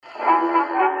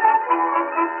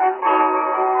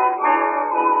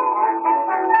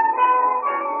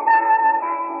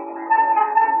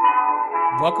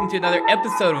Welcome to another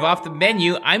episode of Off the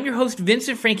Menu. I'm your host,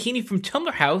 Vincent Franchini from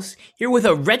Tumblr House, here with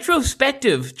a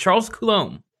retrospective Charles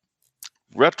Coulombe.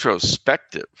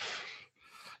 Retrospective?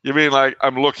 You mean like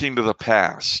I'm looking to the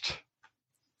past?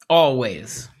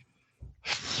 Always.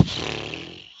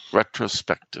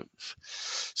 Retrospective.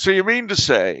 So you mean to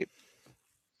say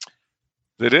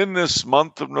that in this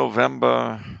month of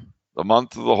November, the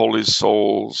month of the Holy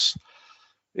Souls,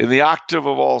 in the octave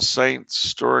of All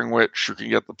Saints, during which you can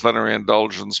get the plenary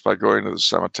indulgence by going to the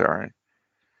cemetery,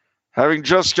 having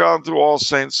just gone through All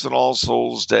Saints and All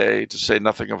Souls Day, to say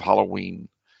nothing of Halloween,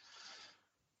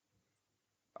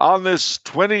 on this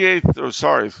 38th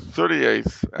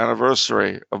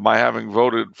anniversary of my having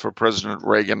voted for President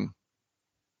Reagan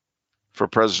for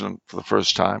president for the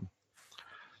first time,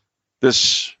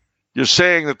 you're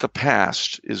saying that the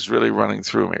past is really running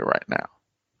through me right now.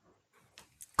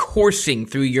 Coursing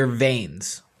through your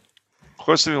veins.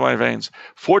 Coursing through my veins.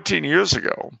 14 years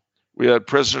ago, we had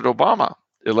President Obama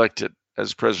elected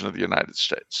as President of the United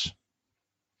States.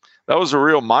 That was a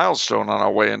real milestone on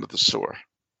our way into the sewer.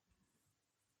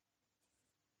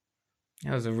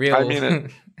 That was a real... I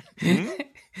mean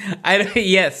it.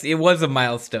 Yes, it was a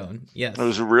milestone. Yes. It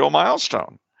was a real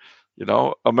milestone. You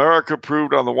know, America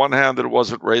proved on the one hand that it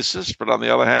wasn't racist, but on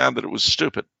the other hand that it was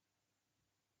stupid.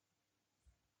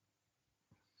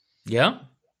 Yeah.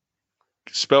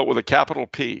 Spelled with a capital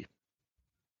P.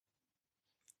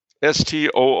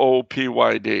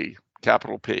 STOOPYD.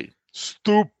 Capital P.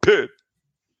 Stupid.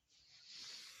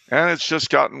 And it's just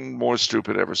gotten more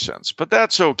stupid ever since. But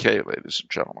that's okay, ladies and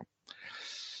gentlemen.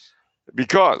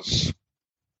 Because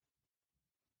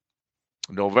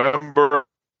November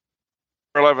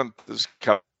 11th is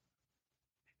coming.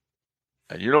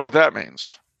 And you know what that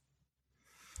means.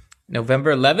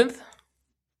 November 11th?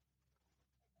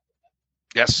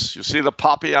 Yes, you see the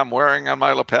poppy I'm wearing on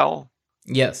my lapel?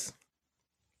 Yes.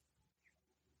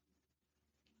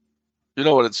 You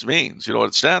know what it means. You know what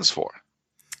it stands for.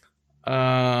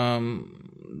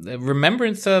 The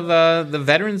remembrance of the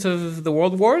veterans of the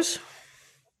World Wars?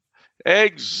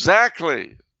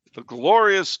 Exactly. The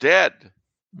glorious dead.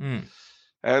 Mm.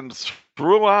 And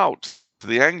throughout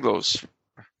the Anglos,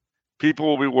 people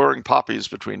will be wearing poppies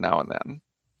between now and then.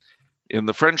 In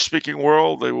the French-speaking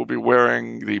world, they will be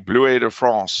wearing the Bleuet de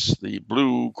France, the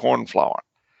blue cornflower.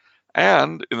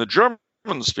 And in the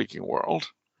German-speaking world,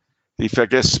 the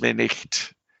Vergess mich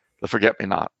nicht, the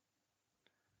forget-me-not.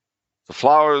 The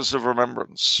flowers of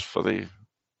remembrance for the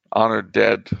honored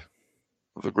dead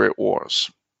of the great wars.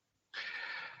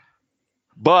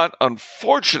 But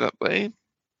unfortunately,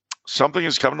 something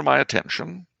has come to my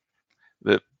attention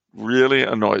that really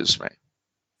annoys me.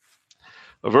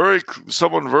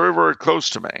 Someone very, very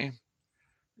close to me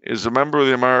is a member of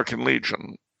the American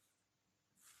Legion,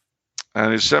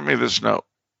 and he sent me this note.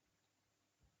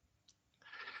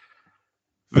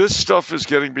 This stuff is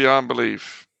getting beyond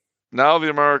belief. Now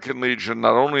the American Legion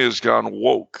not only has gone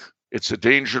woke, it's a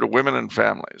danger to women and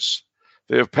families.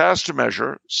 They have passed a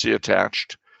measure, see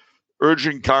attached,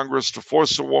 urging Congress to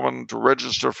force a woman to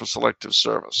register for selective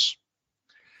service.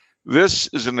 This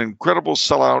is an incredible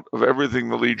sellout of everything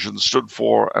the Legion stood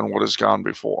for and what has gone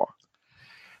before.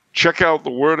 Check out the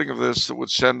wording of this that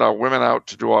would send our women out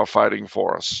to do our fighting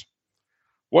for us.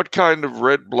 What kind of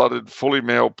red-blooded, fully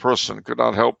male person could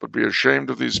not help but be ashamed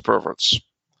of these perverts?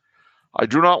 I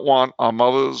do not want our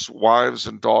mothers, wives,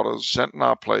 and daughters sent in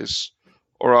our place,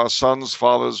 or our sons,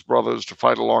 fathers, brothers to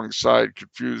fight alongside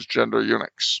confused gender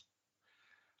eunuchs.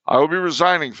 I will be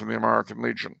resigning from the American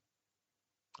Legion.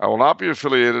 I will not be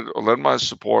affiliated or lend my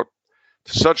support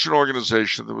to such an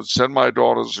organization that would send my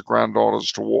daughters or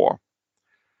granddaughters to war.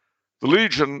 The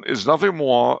Legion is nothing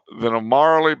more than a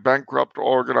morally bankrupt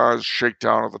organized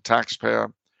shakedown of the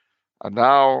taxpayer, and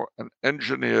now an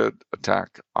engineered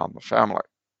attack on the family.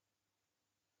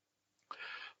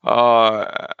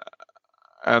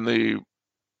 And the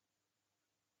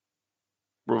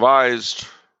revised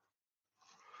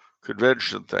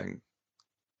convention thing.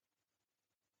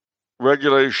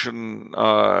 Regulation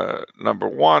number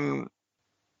 1.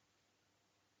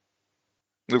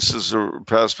 This is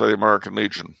passed by the American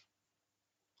Legion.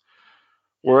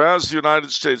 Whereas the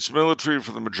United States military,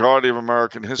 for the majority of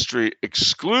American history,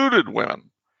 excluded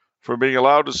women from being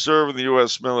allowed to serve in the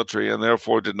U.S. military and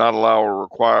therefore did not allow or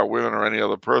require women or any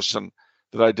other person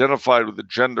that identified with a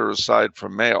gender aside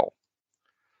from male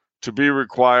to be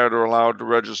required or allowed to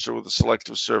register with the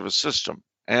Selective Service System.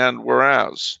 And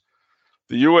whereas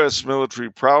the U.S. military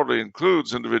proudly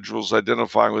includes individuals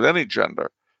identifying with any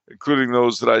gender, including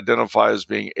those that identify as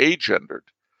being agendered,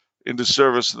 into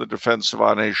service in the defense of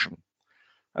our nation,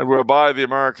 and whereby the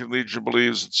American Legion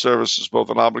believes that service is both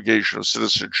an obligation of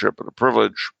citizenship and a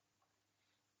privilege,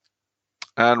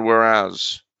 and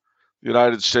whereas the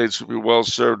United States would be well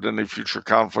served in any future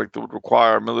conflict that would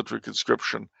require military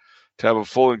conscription to have a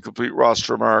full and complete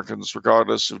roster of Americans,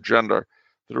 regardless of gender,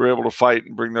 that are able to fight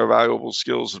and bring their valuable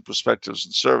skills and perspectives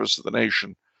in service to the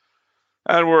nation.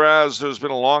 And whereas there's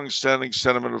been a long-standing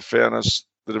sentiment of fairness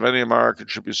that if any American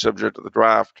should be subject to the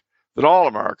draft, that all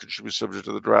Americans should be subject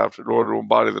to the draft in order to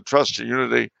embody the trust and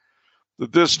unity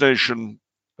that this nation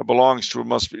belongs to and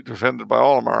must be defended by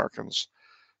all Americans.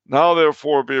 Now,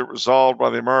 therefore, be it resolved by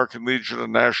the American Legion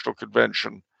and National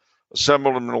Convention,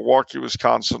 assembled in Milwaukee,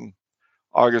 Wisconsin,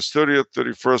 August 30th,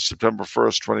 31st, September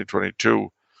 1st, 2022,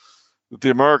 that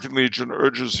the American Legion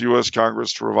urges the U.S.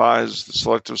 Congress to revise the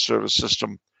Selective Service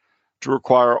System to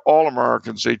require all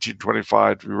Americans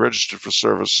 1825 to be registered for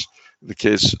service in the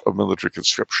case of military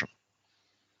conscription.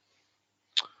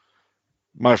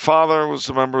 My father was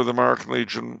a member of the American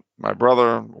Legion. My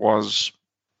brother was.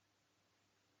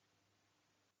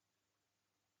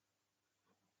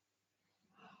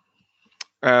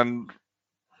 And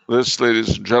this,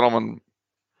 ladies and gentlemen,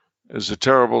 is a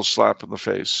terrible slap in the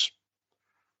face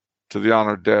to the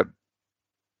honored dead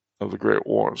of the great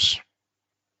wars.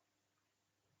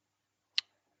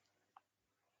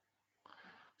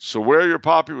 So wear your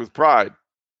poppy with pride.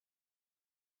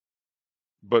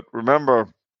 But remember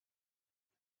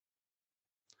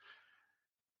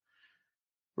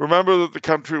that the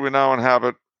country we now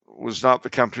inhabit was not the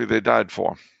country they died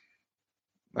for,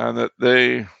 and that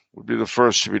they would be the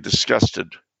first to be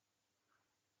disgusted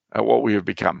at what we have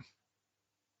become.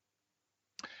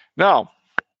 Now,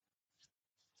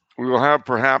 we will have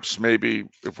perhaps, maybe,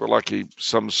 if we're lucky,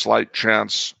 some slight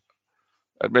chance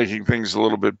at making things a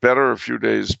little bit better a few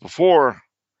days before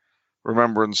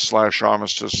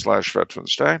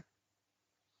Remembrance/Armistice/Veterans Day.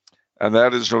 And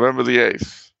that is November the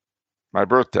 8th, my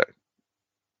birthday,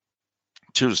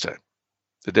 Tuesday,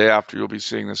 the day after you'll be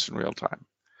seeing this in real time.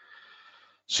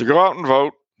 So go out and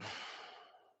vote.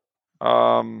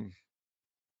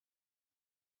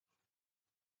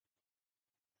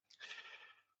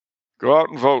 Go out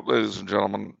and vote, ladies and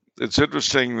gentlemen. It's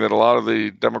interesting that a lot of the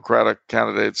Democratic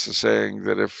candidates are saying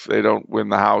that if they don't win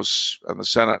the House and the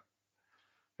Senate,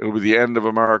 it'll be the end of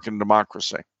American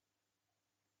democracy.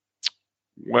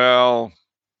 Well,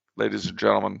 ladies and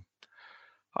gentlemen,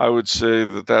 I would say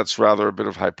that that's rather a bit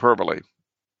of hyperbole.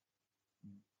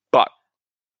 But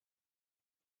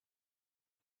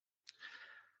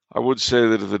I would say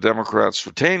that if the Democrats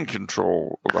retain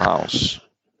control of the House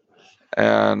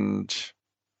and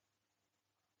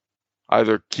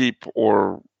either keep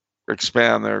or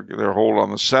expand their hold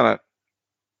on the Senate,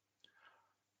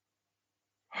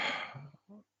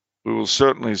 we will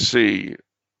certainly see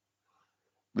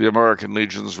the American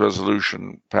Legion's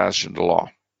resolution passed into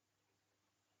law.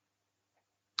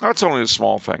 That's only a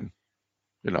small thing.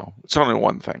 It's only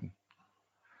one thing.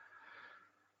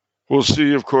 We'll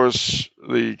see, of course,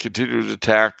 the continued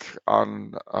attack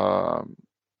on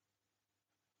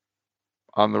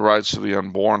the rights of the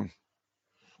unborn,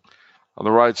 on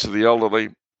the rights of the elderly.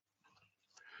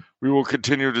 We will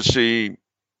continue to see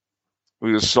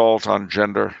the assault on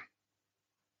gender.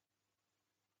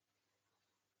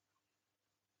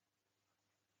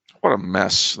 What a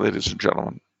mess, ladies and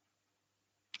gentlemen.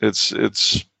 It's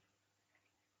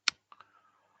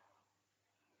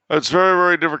very,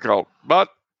 very difficult, but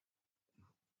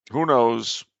who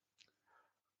knows?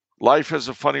 Life has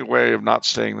a funny way of not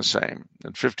staying the same.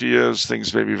 In 50 years,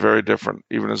 things may be very different,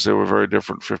 even as they were very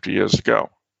different 50 years ago,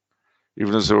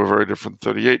 even as they were very different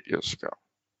 38 years ago.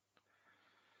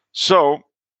 So,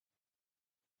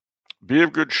 be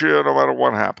of good cheer no matter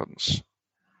what happens.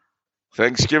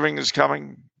 Thanksgiving is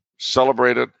coming.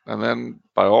 Celebrate it, and then,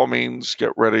 by all means,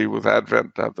 get ready with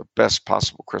Advent to have the best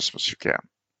possible Christmas you can.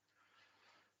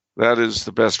 That is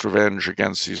the best revenge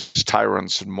against these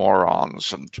tyrants and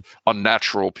morons and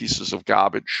unnatural pieces of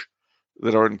garbage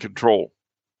that are in control.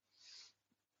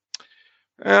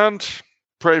 And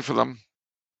pray for them.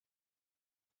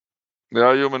 They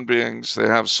are human beings. They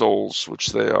have souls, which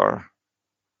they are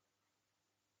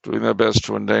doing their best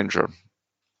to endanger.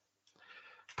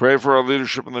 Pray for our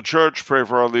leadership in the church. Pray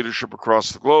for our leadership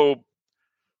across the globe.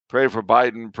 Pray for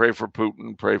Biden. Pray for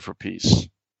Putin. Pray for peace.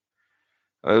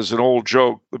 As an old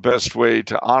joke, the best way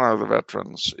to honor the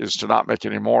veterans is to not make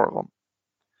any more of them.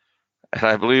 And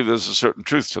I believe there's a certain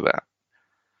truth to that.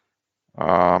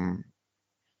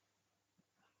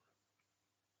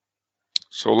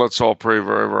 So let's all pray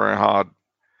very, very hard.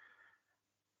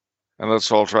 and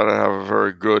let's all try to have a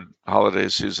very good holiday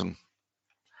season.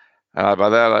 And by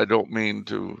that, I don't mean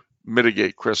to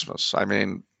mitigate Christmas. I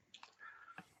mean,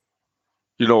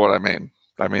 you know what I mean.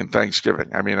 I mean Thanksgiving.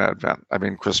 I mean Advent. I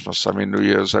mean Christmas. I mean New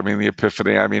Year's. I mean the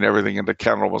Epiphany. I mean everything into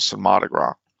Candlemas and Mardi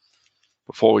Gras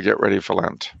before we get ready for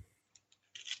Lent.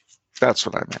 That's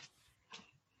what I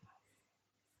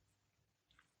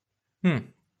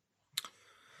meant.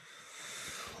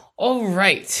 All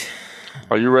right.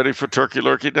 Are you ready for Turkey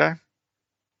Lurkey Day?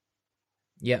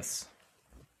 Yes.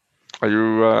 Are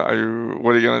you?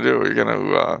 What are you gonna do? Are you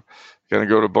gonna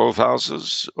go to both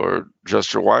houses, or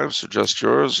just your wife's, or just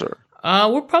yours, or?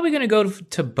 We're probably gonna go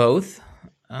to both.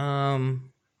 I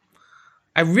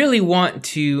really want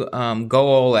to go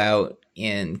all out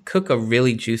and cook a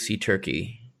really juicy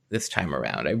turkey this time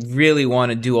around. I really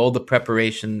want to do all the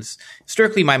preparations.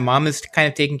 Historically, my mom is kind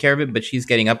of taking care of it, but she's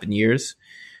getting up in years,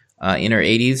 in her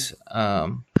 80s.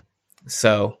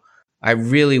 So I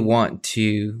really want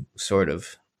to sort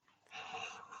of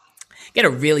get a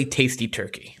really tasty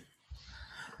turkey.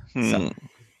 So,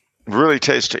 really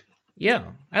tasty. Yeah,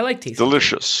 I like tasty.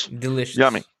 Delicious. Turkey. Delicious.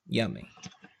 Yummy. Yummy.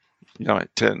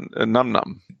 Num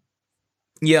num.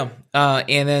 Yeah,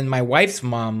 and then my wife's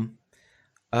mom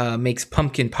makes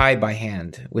pumpkin pie by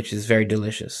hand, which is very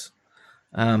delicious.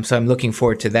 So I'm looking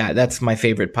forward to that. That's my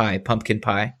favorite pie, pumpkin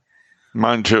pie.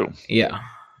 Mine too. Yeah.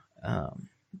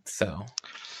 So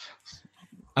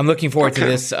I'm looking forward to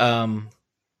this.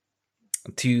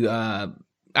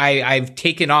 I've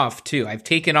taken off too. I've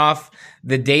taken off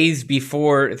the days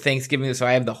before Thanksgiving, so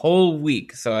I have the whole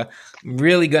week. So I'm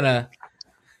really gonna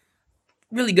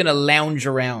lounge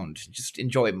around, just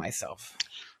enjoy myself.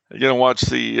 Are you gonna watch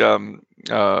the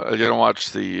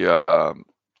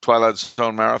Twilight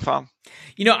Zone marathon?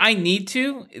 You know, I need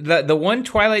to. The one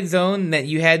Twilight Zone that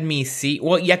you had me see.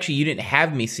 Well, you didn't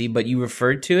have me see, but you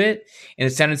referred to it, and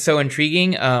it sounded so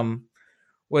intriguing.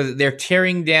 Was they're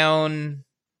tearing down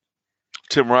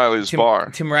Tim Riley's bar?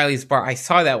 Tim Riley's bar. I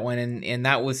saw that one, and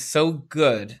that was so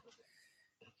good.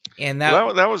 And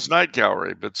that was Night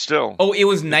Gallery, but still. Oh, it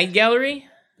was Night Gallery?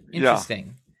 Interesting.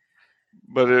 Yeah.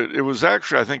 But it was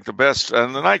actually, I think, the best.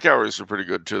 And the Night Galleries were pretty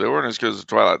good, too. They weren't as good as the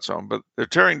Twilight Zone, but they're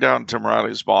tearing down Tim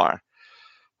Riley's bar.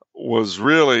 Was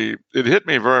really, it hit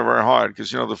me very, very hard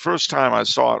because, the first time I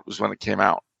saw it was when it came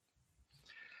out.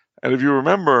 And if you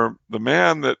remember, the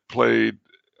man that played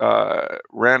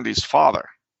Randy's father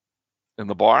in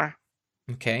the bar.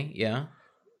 Okay, yeah.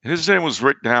 His name was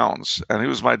Rick Downs, and he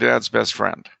was my dad's best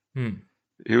friend.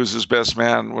 He was his best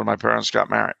man when my parents got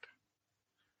married.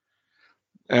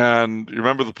 And you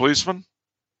remember the policeman?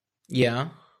 Yeah.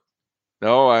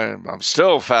 No, I'm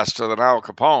still faster than Al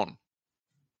Capone.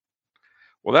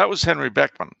 Well, that was Henry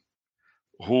Beckman,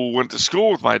 who went to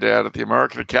school with my dad at the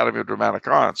American Academy of Dramatic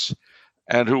Arts,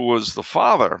 and who was the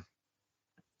father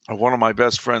of one of my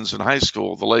best friends in high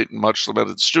school, the late and much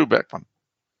lamented Stu Beckman.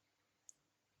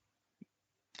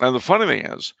 And the funny thing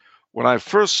is, when I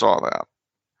first saw that,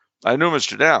 I knew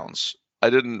Mr. Downs. I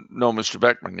didn't know Mr.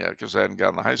 Beckman yet because I hadn't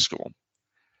gotten to high school.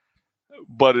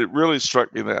 But it really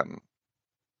struck me then.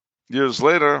 Years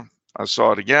later, I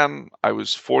saw it again. I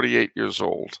was 48 years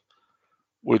old,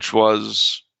 which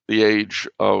was the age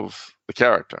of the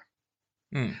character.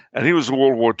 And he was a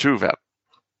World War II vet.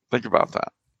 Think about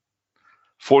that.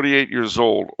 48 years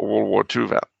old, a World War II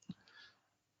vet.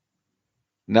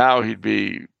 Now he'd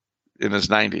be in his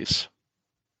 90s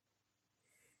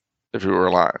if he were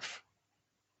alive.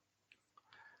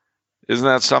 Isn't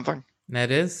that something?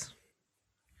 That is.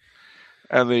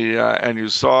 And you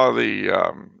saw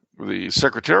the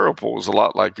secretarial pool was a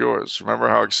lot like yours. Remember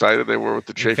how excited they were with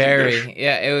the chafing dish?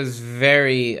 Yeah, it was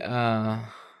very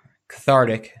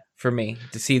cathartic for me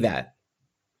to see that.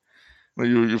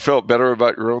 You felt better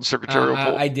about your own secretarial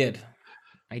pool? I did.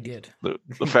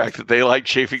 The fact that they like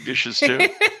chafing dishes too?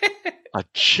 A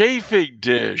chafing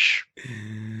dish.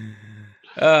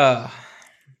 But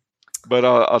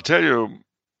I'll tell you,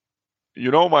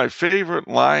 my favorite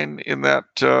line in that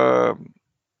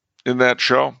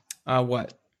show?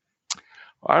 What?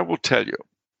 I will tell you.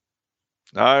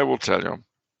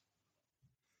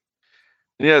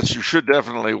 Yes, you should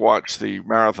definitely watch the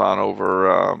marathon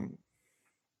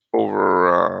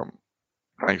over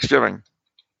Thanksgiving.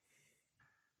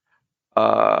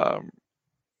 But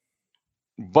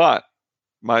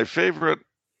my favorite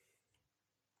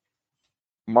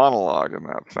monologue in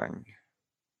that thing,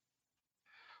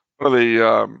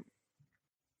 one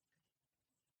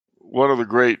of the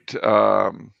great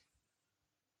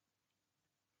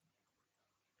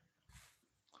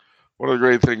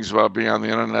things about being on the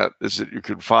internet is that you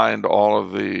can find all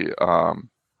of the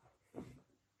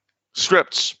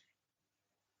scripts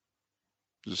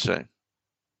You see.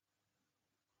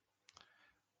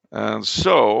 And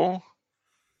so,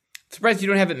 Surprised you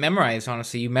don't have it memorized.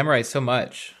 Honestly, you memorize so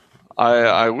much.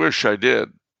 I wish I did.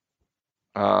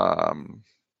 Um,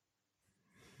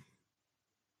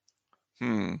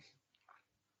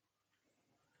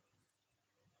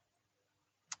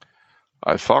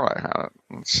 I thought I had it.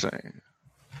 Let's see.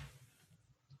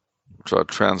 So a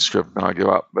transcript, now I give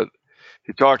up. But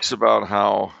he talks about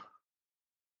how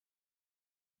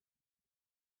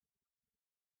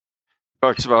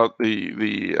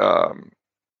the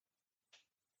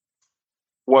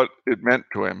what it meant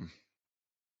to him.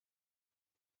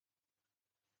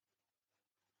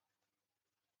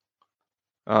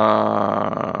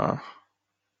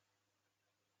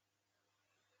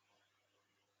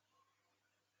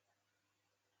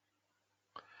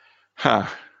 Huh.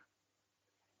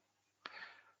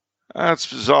 That's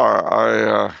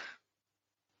bizarre.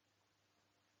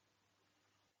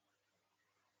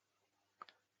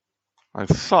 I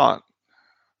thought.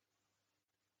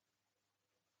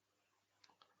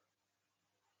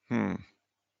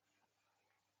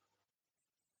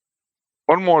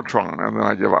 One more try, and then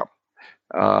I give up.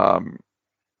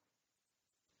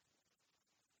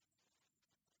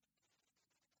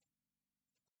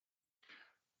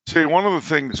 See, one of the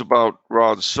things about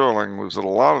Rod Serling was that a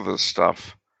lot of this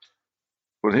stuff,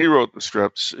 when he wrote the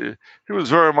scripts, he was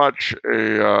very much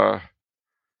a.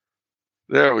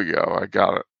 There we go. I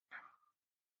got it.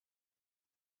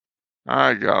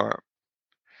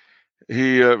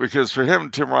 Because for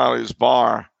him, Tim Riley's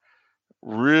Bar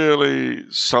really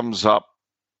sums up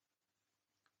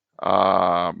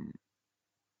the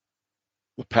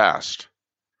past.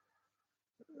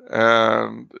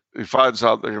 And he finds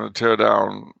out they're going to tear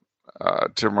down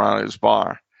Tim Riley's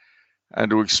Bar.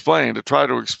 And to try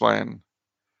to explain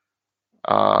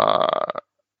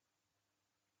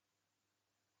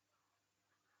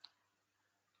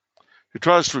he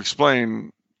tries to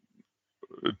explain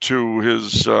to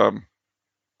his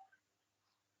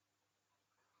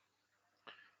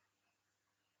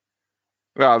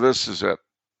this is it.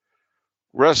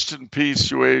 Rest in peace,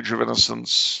 you age of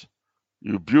innocence,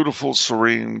 you beautiful,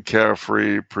 serene,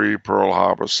 carefree, pre-Pearl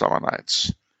Harbor summer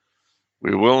nights.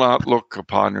 We will not look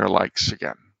upon your likes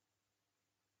again.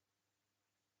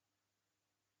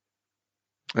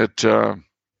 It's a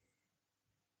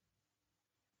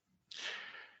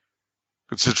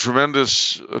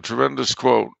tremendous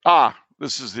quote.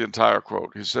 This is the entire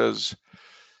quote. He says,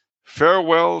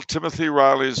 "Farewell, Timothy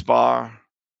Riley's Bar,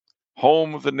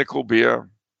 home of the nickel beer,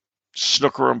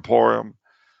 snooker emporium,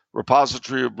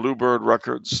 repository of Bluebird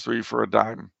records, 3 for a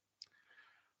dime.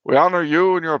 We honor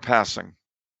you in your passing.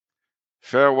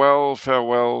 Farewell,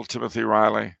 farewell, Timothy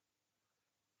Riley,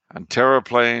 and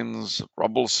terraplanes,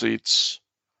 rumble seats,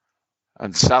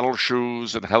 and saddle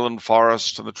shoes, and Helen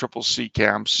Forrest, and the Triple C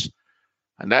camps,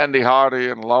 and Andy Hardy,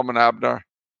 and Lum and Abner,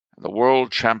 and the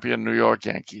world champion New York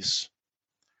Yankees.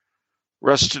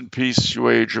 Rest in peace, you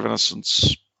age of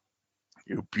innocence,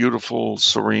 you beautiful,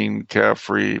 serene,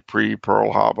 carefree,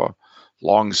 pre-Pearl Harbor,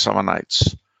 long summer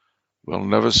nights. We'll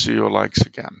never see your likes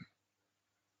again."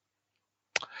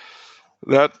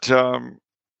 That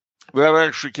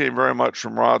actually came very much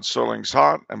from Rod Serling's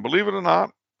heart, and believe it or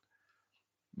not,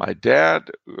 my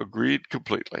dad agreed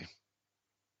completely.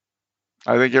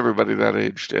 I think everybody that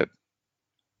age did.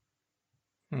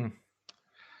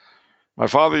 My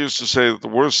father used to say that the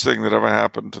worst thing that ever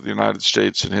happened to the United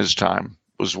States in his time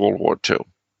was World War II.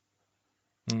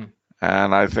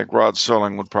 And I think Rod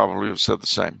Serling would probably have said the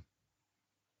same.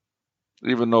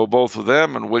 Even though both of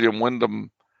them and William Wyndham,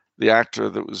 the actor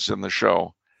that was in the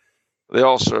show, they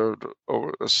all served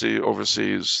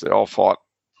overseas. They all fought.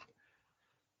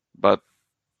 But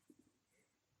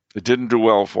it didn't do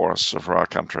well for us or for our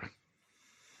country.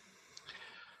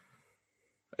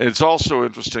 It's also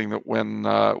interesting that when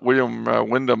William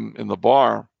Wyndham in the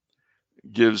bar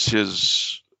gives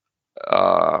his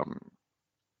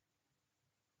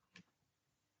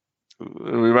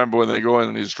remember when they go in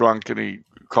and he's drunk and he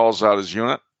calls out his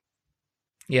unit?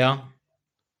 Yeah.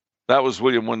 That was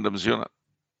William Wyndham's unit.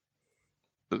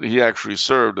 He actually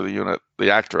served in the unit,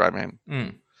 the actor, I mean.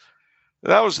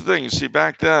 That was the thing. You see,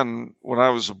 back then, when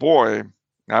I was a boy,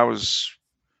 I was,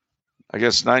 I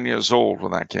guess, 9 years old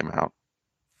when that came out.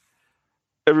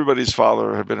 Everybody's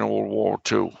father had been in World War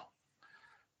II,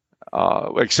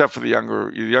 except for the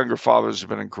younger fathers had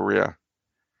been in Korea.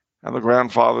 And the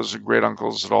grandfathers and great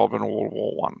uncles had all been in World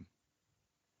War I.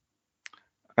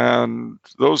 And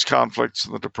those conflicts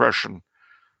and the Depression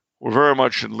were very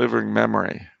much in living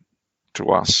memory to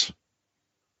us.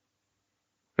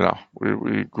 You know,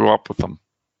 we grew up with them.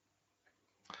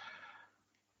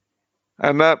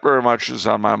 And that very much is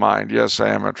on my mind. Yes, I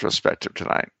am retrospective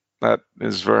tonight. That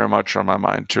is very much on my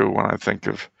mind, too, when I think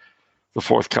of the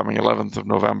forthcoming 11th of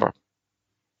November.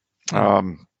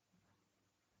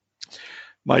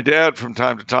 My dad, from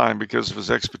time to time, because of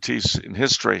his expertise in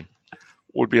history,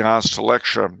 would be asked to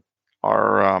lecture in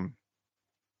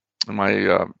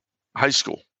my high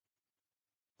school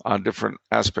on different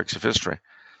aspects of history,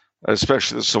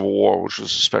 especially the Civil War, which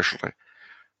was especially.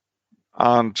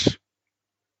 And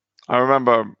I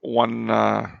remember one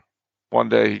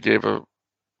day he gave a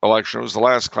lecture. It was the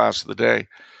last class of the day.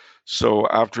 So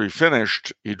after he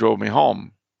finished, he drove me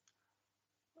home.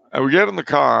 And we get in the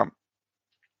car,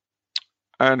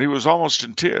 and he was almost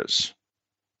in tears.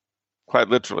 Quite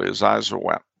literally, his eyes were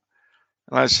wet.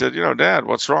 And I said, Dad,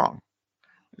 what's wrong?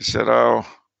 He said, oh,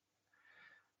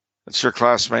 it's your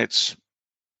classmates.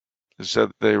 He said,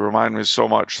 they remind me so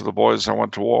much of the boys I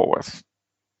went to war with.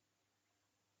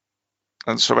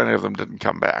 And so many of them didn't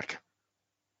come back.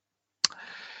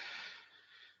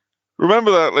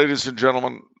 Remember that, ladies and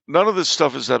gentlemen, none of this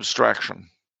stuff is abstraction.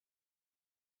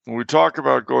 When we talk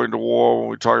about going to war, when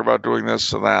we talk about doing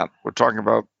this and that, we're talking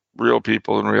about real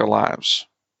people and real lives.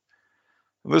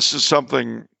 And this is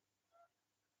something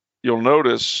you'll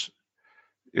notice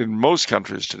in most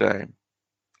countries today.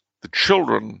 The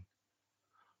children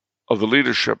of the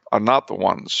leadership are not the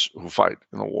ones who fight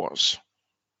in the wars.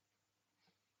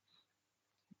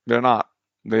 They're not.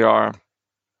 They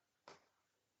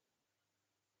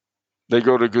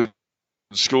go to good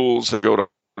schools, they go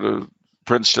to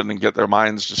Princeton and get their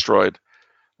minds destroyed,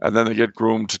 and then they get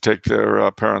groomed to take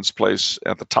their parents' place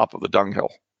at the top of the dunghill.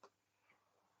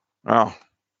 Now,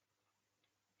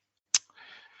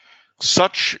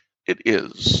 such it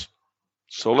is.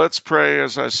 So let's pray,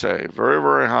 as I say, very,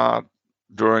 very hard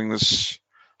during this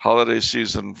holiday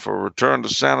season for return to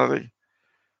sanity,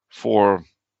 for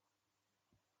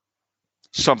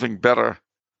something better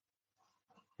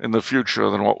in the future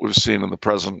than what we've seen in the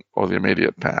present or the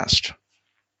immediate past.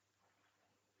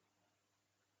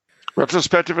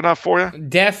 Retrospective enough for you?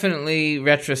 Definitely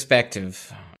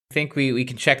retrospective. I think we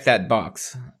can check that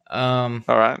box. All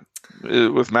right.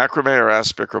 With macrame or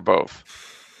aspic or both?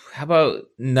 How about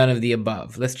none of the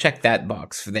above? Let's check that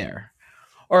box for there.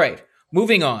 All right.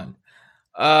 Moving on.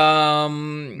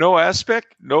 No aspic?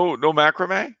 No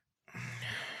macrame?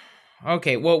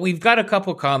 Okay, well, we've got a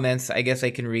couple comments I guess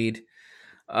I can read.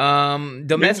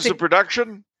 Domestic memes of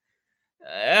production?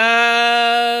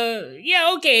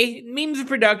 Yeah, okay. Memes of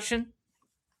production.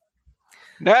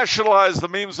 Nationalize the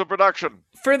memes of production.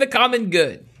 For the common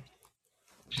good.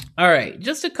 All right,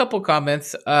 just a couple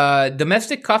comments.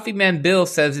 Domestic Coffee Man Bill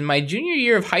says, in my junior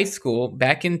year of high school,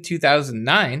 back in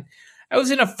 2009, I was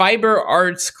in a fiber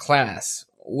arts class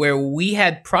where we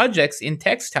had projects in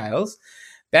textiles,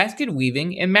 basket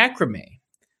weaving, and macrame.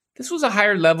 This was a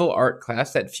higher level art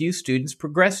class that few students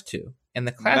progressed to. And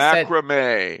the class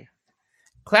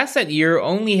that year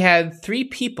only had 3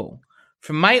 people.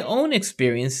 From my own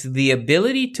experience, the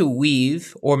ability to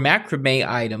weave or macrame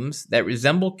items that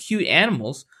resemble cute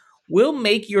animals will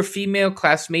make your female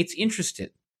classmates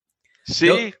interested.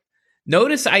 See?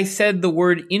 Notice I said the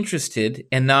word interested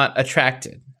and not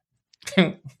attracted.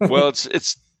 Well, it's a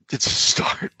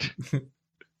start.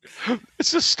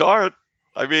 It's a start.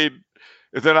 I mean,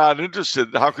 if they're not interested,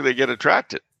 how can they get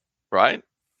attracted, right?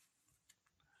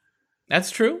 That's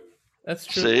true. That's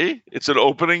true. See? It's an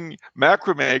opening.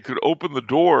 Macrame could open the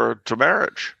door to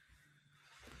marriage.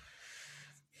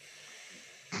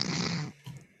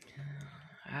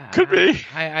 Could be.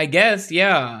 I guess,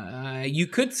 yeah. You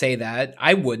could say that.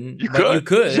 I wouldn't. You could.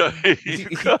 You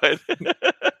could.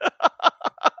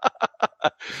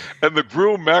 And the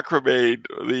groom macrame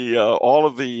all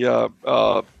of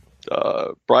the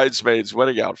bridesmaids'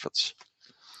 wedding outfits.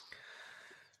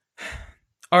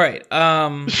 All right.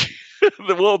 Well,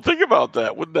 think about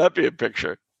that. Wouldn't that be a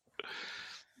picture?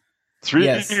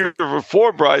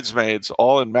 4 bridesmaids,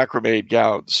 all in macrame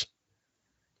gowns.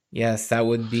 Yes, that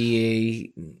would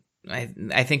be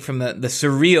I think from the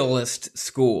surrealist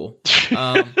school.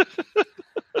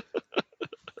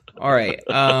 All right.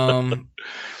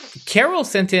 Carol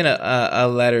sent in a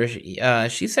letter.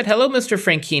 She said, "Hello, Mr.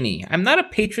 Franchini. I'm not a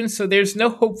patron, so there's no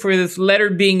hope for this letter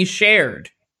being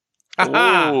shared."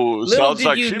 Ooh, little sounds did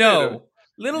like you she know.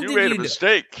 You made a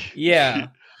mistake. Yeah.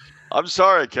 I'm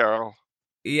sorry, Carol.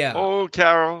 Yeah. Oh,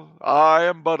 Carol, I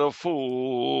am but a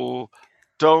fool.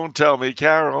 Don't tell me,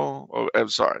 Carol. Oh, I'm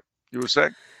sorry. You were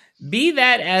saying? Be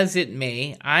that as it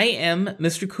may, I am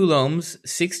Mr. Coulombe's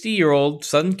 60-year-old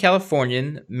Southern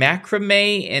Californian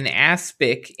macrame and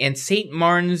aspic and St.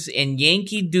 Martin's and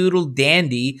Yankee Doodle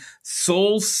dandy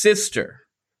soul sister.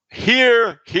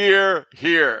 Here, here,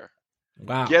 here.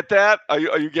 Wow. Get that? Are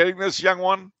you getting this, young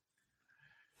one?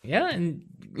 Yeah, and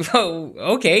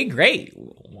okay, great.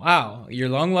 Wow, your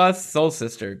long lost soul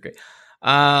sister. Great.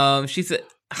 She said,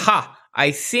 "Ha!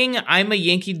 I sing I'm a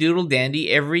Yankee Doodle Dandy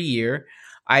every year.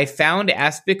 I found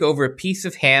aspic over a piece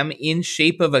of ham in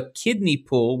shape of a kidney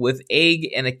pool with egg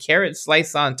and a carrot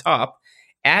slice on top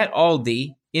at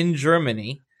Aldi in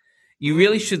Germany. You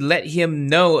really should let him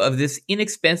know of this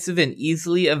inexpensive and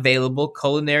easily available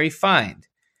culinary find.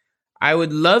 I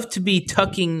would love to be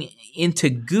tucking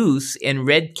into goose and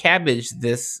red cabbage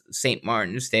this St.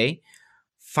 Martin's Day.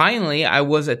 Finally, I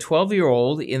was a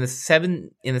 12-year-old in the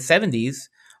 70s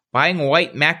buying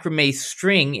white macrame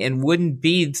string and wooden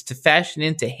beads to fashion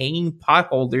into hanging pot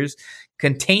holders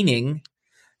containing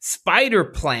spider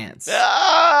plants.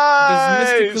 Does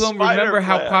Mr. Coulombe remember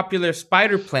how popular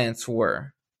spider plants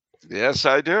were? Yes,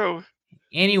 I do.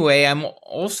 Anyway, I'm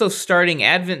also starting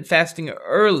Advent fasting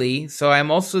early, so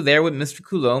I'm also there with Mr.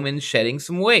 Coulombe and shedding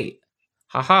some weight.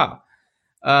 Haha.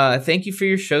 Thank you for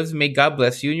your shows, and may God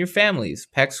bless you and your families.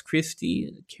 Pax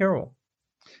Christi, Carol.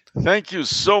 Thank you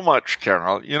so much,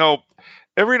 Carol. You know,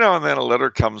 every now and then a letter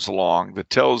comes along that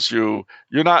tells you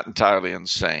you're not entirely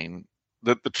insane,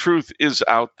 that the truth is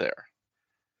out there.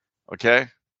 Okay?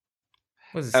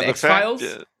 Was this X-Files?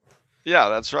 Yeah,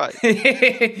 that's right.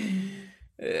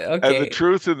 Okay. And the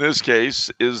truth in this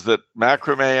case is that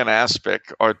macrame and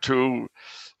aspic are two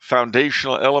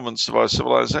foundational elements of our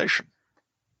civilization.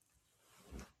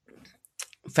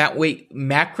 Wait,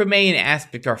 macrame and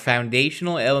aspic are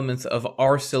foundational elements of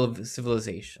our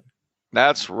civilization.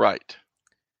 That's right.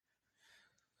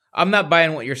 I'm not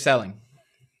buying what you're selling.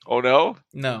 Oh, no?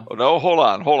 No. Oh, no? Hold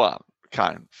on.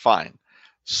 Fine.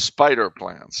 Spider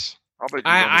plants.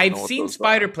 I've seen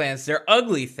spider plants. They're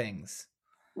ugly things.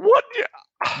 What?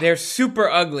 They're super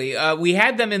ugly. We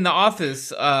had them in the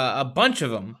office, a bunch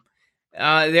of them.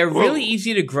 They're really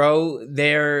easy to grow.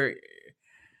 They're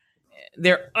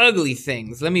ugly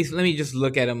things. Let me just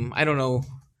look at them. I don't know,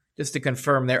 just to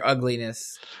confirm their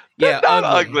ugliness. They're not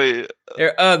ugly.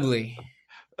 They're ugly.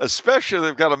 Especially if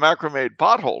they've got a macrame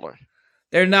potholder.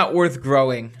 They're not worth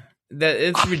growing.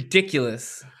 It's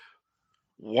ridiculous.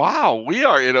 Wow, we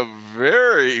are in a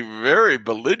very, very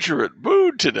belligerent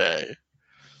mood today.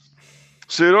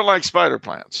 So you don't like spider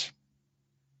plants?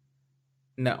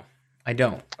 No, I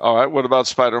don't. All right, what about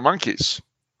spider monkeys?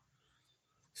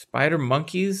 Spider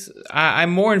monkeys? I'm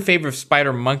more in favor of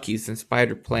spider monkeys than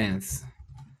spider plants.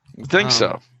 You think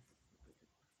so?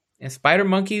 And spider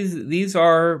monkeys, these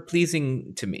are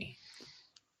pleasing to me.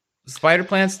 Spider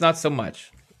plants, not so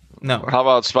much. No. How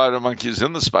about spider monkeys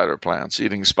in the spider plants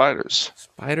eating spiders?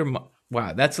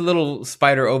 Wow, that's a little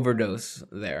spider overdose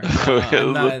there.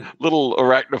 Little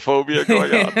arachnophobia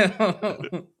going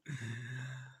on.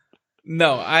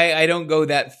 No, I don't go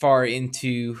that far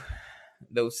into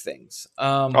those things.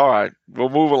 All right, we'll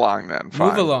move along then. Fine.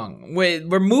 Move along.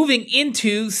 We're moving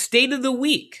into State of the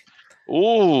Week.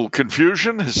 Ooh,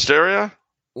 confusion, hysteria.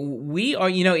 We are,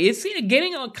 it's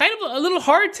getting kind of a little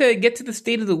hard to get to the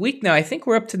State of the Week now. I think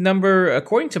we're up to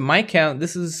according to my count,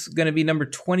 this is going to be number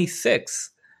 26.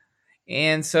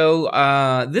 And so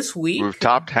this week... We've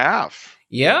topped half.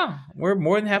 Yeah, we're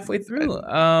more than halfway through.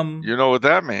 You know what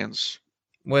that means?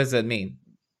 What does that mean?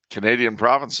 Canadian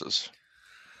provinces.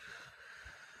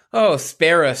 Oh,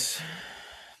 spare us.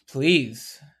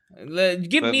 Please.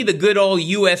 Give me the good old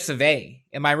US of A.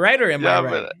 Am I right or am I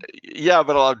right?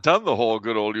 But I've done the whole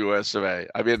good old US of A.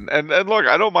 I mean, and look,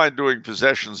 I don't mind doing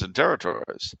possessions and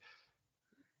territories.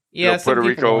 Yeah, Puerto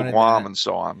Rico, Guam, and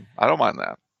so on. I don't mind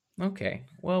that. Okay.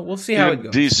 Well, we'll see how it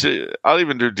goes. DC. I'll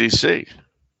even do DC.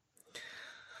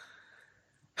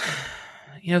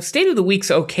 State of the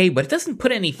Week's okay, but it doesn't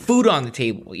put any food on the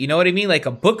table. You know what I mean? Like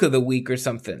a book of the week or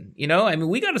something. I mean,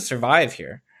 we got to survive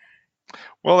here.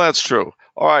 Well, that's true.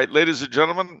 All right, ladies and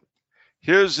gentlemen,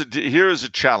 here is a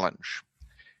challenge.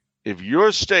 If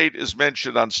your state is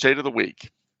mentioned on State of the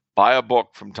Week, buy a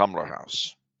book from Tumbler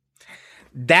House.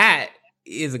 That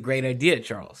is a great idea,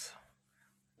 Charles.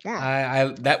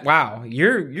 Wow,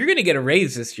 you're gonna get a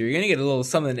raise this year. You're gonna get a little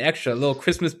something extra, a little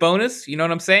Christmas bonus. You know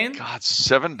what I'm saying? God,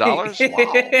 $7?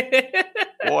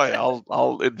 Wow. Boy,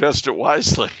 I'll invest it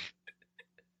wisely.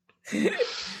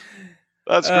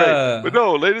 That's great. But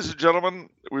no, ladies and gentlemen,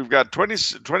 we've got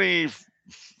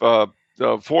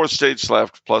 24 states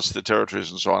left, plus the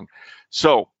territories and so on.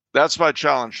 So that's my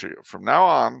challenge to you. From now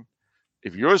on,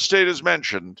 if your state is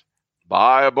mentioned,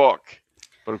 buy a book.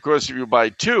 But of course, if you buy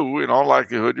two, in all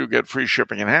likelihood, you get free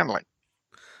shipping and handling.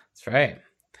 That's right.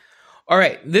 All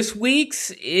right. This week's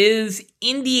is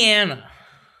Indiana.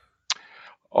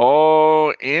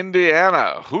 Oh,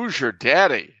 Indiana. Who's your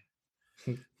daddy?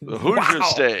 The Hoosier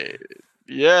State.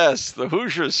 Yes, the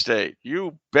Hoosier State.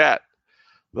 You bet.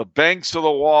 The banks of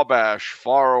the Wabash,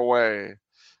 far away.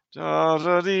 Da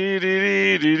da dee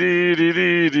dee dee dee dee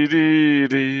dee dee dee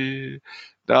dee.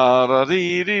 Da da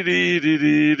dee dee dee dee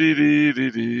dee dee dee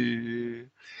dee dee.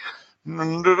 Da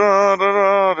da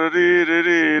da da dee dee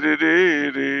dee dee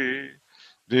dee dee.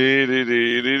 Dee dee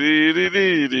dee dee dee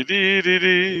dee dee dee dee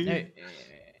dee.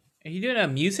 Are you doing a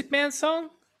Music Man song?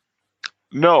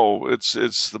 No, it's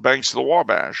the banks of the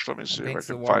Wabash. Let me see if I Banks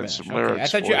of can the find Wabash. some Okay,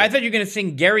 lyrics for I you. thought you were gonna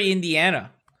sing Gary, Indiana.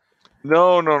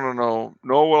 No, no, no, no.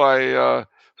 Nor will I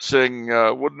sing,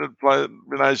 wouldn't it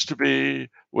be nice to be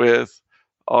with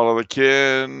all of the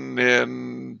kin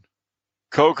in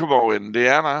Kokomo,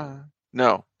 Indiana?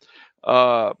 No.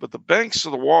 But the banks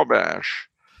of the Wabash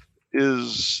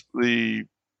is the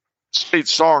state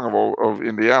song of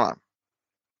Indiana.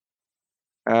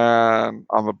 And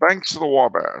on the banks of the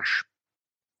Wabash,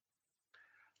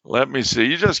 let me see,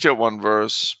 you just get one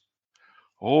verse.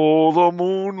 Oh, the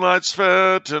moonlight's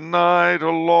fair tonight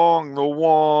along the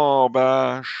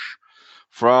Wabash.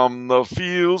 From the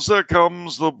fields there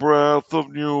comes the breath of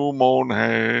new mown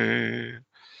hay.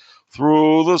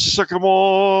 Through the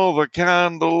sycamore the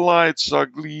candle lights are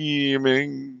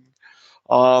gleaming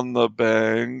on the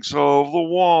banks of the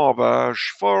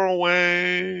Wabash far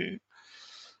away.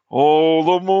 Oh,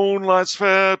 the moonlight's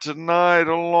fair tonight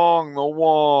along the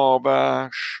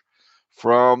Wabash.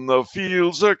 From the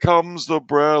fields there comes the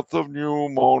breath of new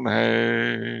mown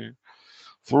hay.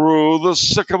 Through the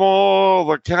sycamore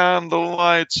the candle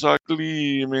lights are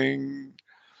gleaming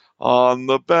on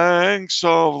the banks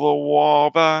of the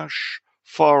Wabash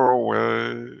far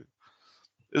away.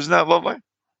 Isn't that lovely?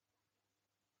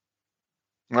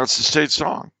 That's the state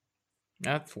song.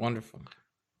 That's wonderful.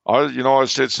 You know our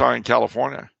state song in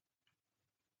California?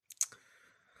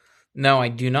 No, I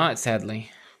do not, sadly.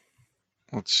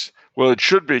 Well, it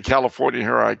should be California,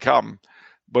 Here I Come,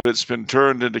 but it's been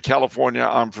turned into California,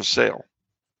 I'm for Sale.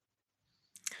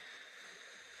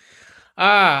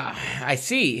 Ah, I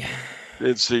see.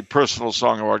 It's the personal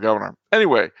song of our governor.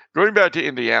 Anyway, going back to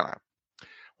Indiana,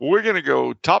 we're going to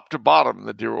go top to bottom in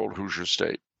the dear old Hoosier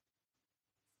State.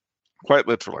 Quite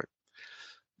literally.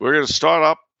 We're going to start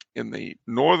up in the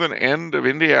northern end of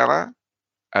Indiana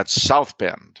at South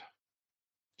Bend.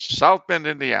 South Bend,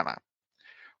 Indiana.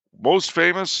 Most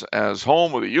famous as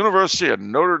home of the University of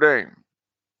Notre Dame.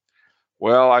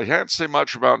 Well, I can't say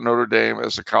much about Notre Dame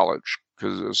as a college,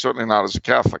 because certainly not as a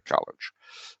Catholic college.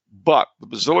 But the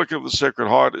Basilica of the Sacred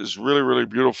Heart is really, really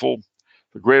beautiful.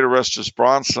 The great Orestes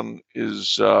Bronson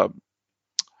is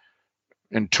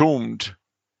entombed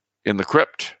in the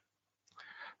crypt.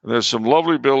 There's some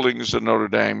lovely buildings at Notre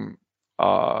Dame.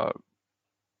 And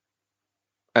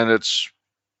it's,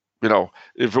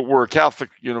 if it were a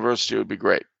Catholic university, it would be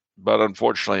great. But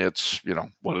unfortunately, it's,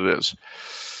 what it is.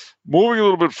 Moving a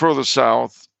little bit further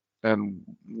south and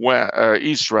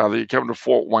east, rather, you come to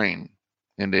Fort Wayne,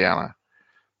 Indiana,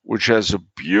 which has a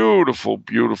beautiful,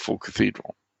 beautiful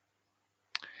cathedral.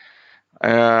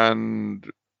 And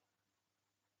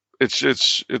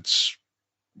it's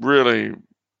really,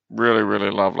 really, really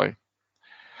lovely.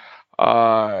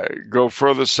 Go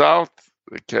further south,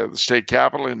 the state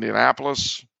capital,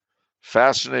 Indianapolis,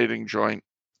 fascinating joint,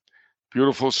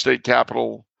 beautiful state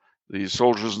capital, the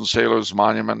Soldiers and Sailors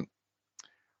Monument.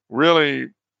 Really,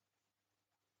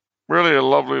 really a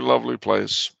lovely, lovely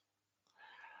place.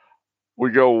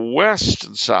 We go west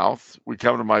and south. We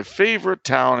come to my favorite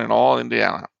town in all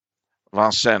Indiana,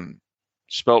 Vincennes,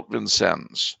 spelt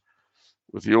Vincennes,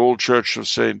 with the old church of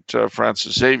St.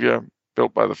 Francis Xavier,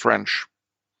 built by the French,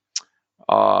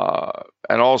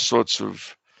 and all sorts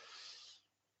of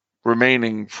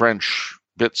remaining French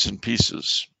bits and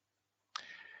pieces.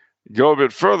 Go a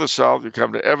bit further south, you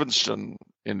come to Evanston,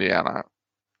 Indiana,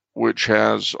 which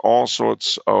has all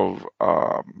sorts of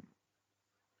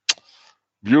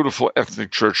beautiful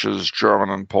ethnic churches, German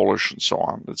and Polish and so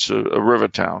on. It's a river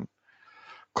town.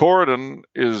 Corydon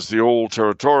is the old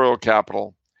territorial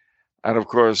capital. And of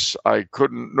course,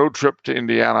 no trip to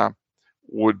Indiana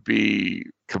would be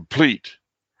complete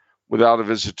without a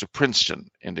visit to Princeton,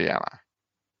 Indiana.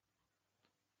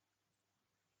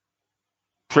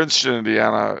 Princeton,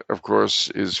 Indiana, of course,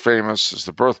 is famous as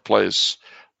the birthplace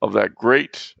of that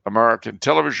great American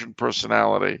television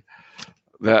personality,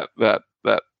 that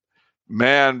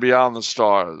man beyond the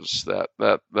stars,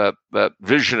 that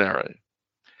visionary.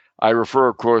 I refer,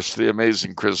 of course, to the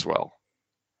amazing Criswell,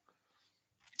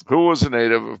 who was a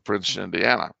native of Princeton,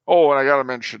 Indiana. Oh, and I got to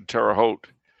mention Terre Haute,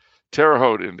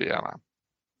 Indiana,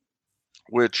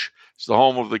 which is the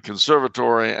home of the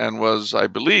conservatory and was, I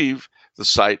believe, the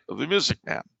site of the Music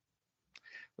Man.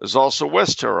 There's also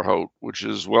West Terre Haute, which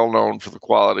is well known for the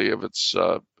quality of its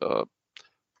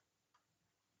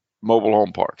mobile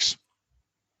home parks.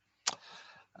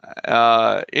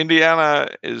 Indiana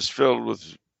is filled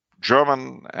with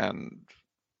German and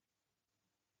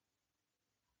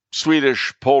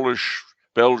Swedish, Polish,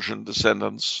 Belgian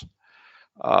descendants,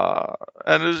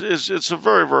 and it's a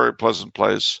very, very pleasant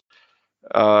place.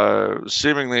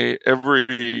 Seemingly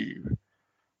every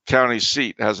county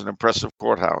seat has an impressive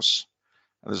courthouse,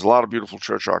 and there's a lot of beautiful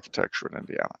church architecture in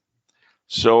Indiana.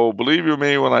 So believe you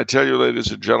me when I tell you,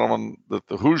 ladies and gentlemen, that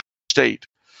the Hoosier State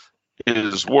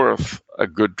is worth a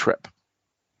good trip.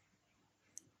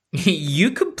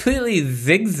 You completely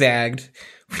zigzagged.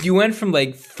 You went from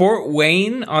like Fort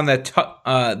Wayne on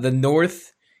the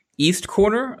northeast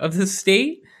corner of the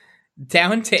state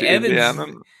down to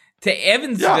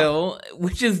Evansville,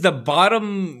 which is the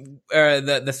bottom,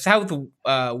 the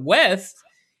southwest.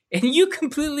 And you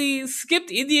completely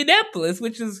skipped Indianapolis,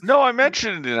 which is... No, I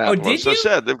mentioned Indianapolis. Oh, did you? I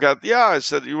said they've got... Yeah, I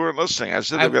said you weren't listening. I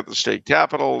said they've got the state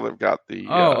capitol. They've got the...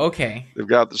 okay. They've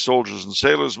got the Soldiers and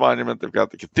Sailors Monument. They've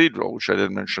got the cathedral, which I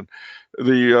didn't mention.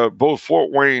 The both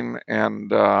Fort Wayne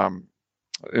and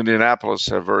Indianapolis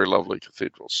have very lovely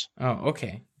cathedrals. Oh,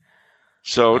 okay.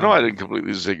 So, no, I didn't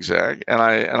completely zigzag. And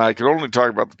I could only talk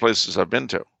about the places I've been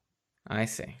to. I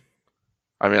see.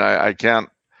 I mean, I can't...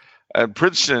 And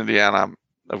Princeton, Indiana...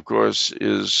 of course,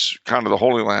 is kind of the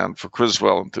holy land for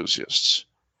Criswell enthusiasts,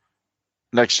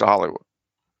 next to Hollywood.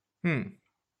 You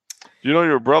know,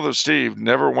 your brother Steve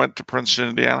never went to Princeton,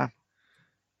 Indiana?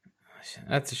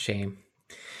 That's a shame.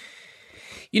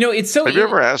 You know, it's so... Have you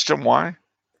ever asked him why?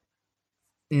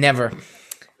 Never.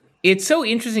 It's so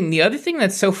interesting. The other thing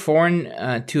that's so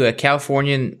foreign to a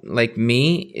Californian like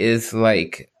me is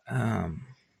like...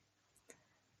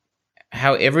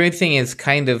 how everything is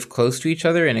kind of close to each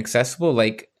other and accessible,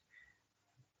 like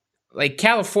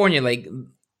California, like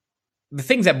the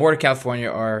things that border California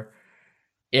are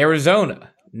Arizona,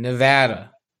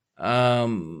 Nevada,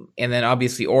 and then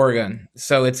obviously Oregon.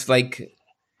 So it's like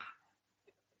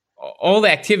all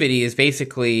the activity is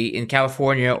basically in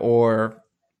California, or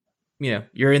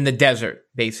you're in the desert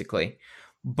basically.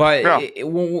 But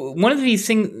one of these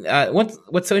things,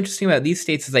 what's so interesting about these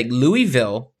states is like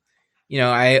Louisville.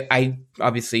 I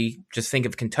obviously just think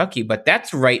of Kentucky, but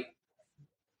that's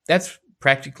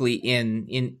practically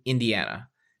in Indiana.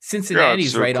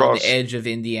 Cincinnati's right on the edge of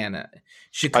Indiana.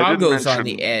 Chicago's on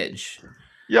the edge.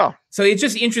 Yeah. So it's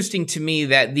just interesting to me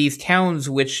that these towns,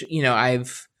 which,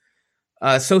 I've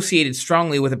associated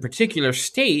strongly with a particular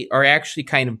state, are actually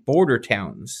kind of border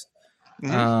towns.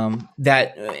 Mm-hmm.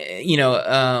 That,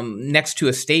 next to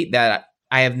a state that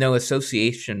I have no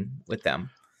association with them.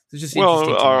 Just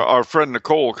our friend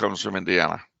Nicole comes from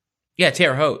Indiana. Yeah,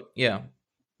 Terre Haute. Yeah.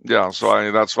 Yeah,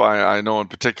 so that's why I know in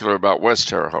particular about West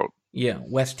Terre Haute. Yeah,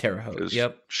 West Terre Haute.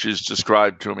 Yep. She's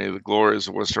described to me the glories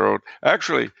of West Terre Haute.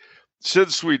 Actually,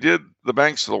 since we did the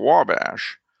Banks of the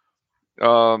Wabash,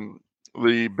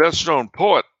 the best known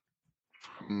poet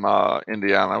from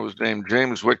Indiana was named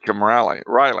James Whitcomb Riley.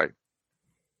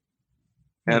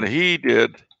 And he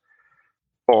did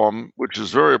a poem which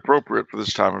is very appropriate for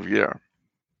this time of year,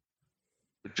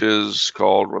 which is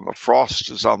called When the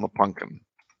Frost is on the Pumpkin.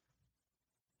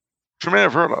 Which you may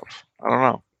have heard of. I don't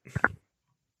know.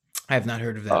 I have not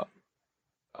heard of that.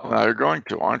 Now you're going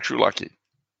to. Aren't you lucky?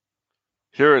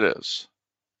 Here it is.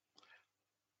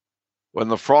 When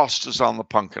the frost is on the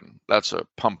pumpkin. That's a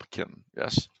pumpkin,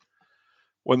 yes.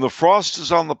 When the frost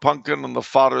is on the pumpkin and the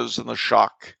fodder's in the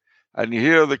shock, and you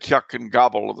hear the cluck and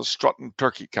gobble of the strutting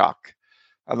turkey cock,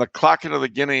 and the clacking of the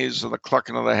guineas and the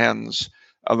clucking of the hens,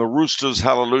 and the rooster's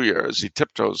hallelujah as he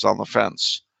tiptoes on the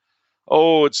fence.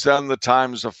 Oh, it's then the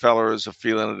times a feller is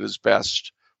a-feeling at his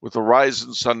best, with the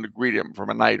rising sun to greet him from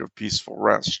a night of peaceful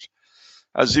rest.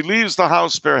 As he leaves the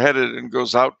house bareheaded and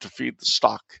goes out to feed the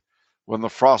stock, when the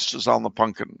frost is on the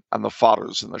pumpkin and the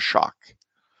fodder's in the shock.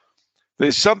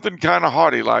 There's something kind of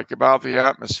hearty-like about the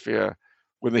atmosphere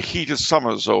when the heat of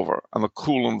summer's over and the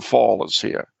coolin' fall is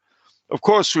here. Of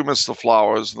course we miss the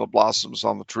flowers and the blossoms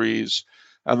on the trees,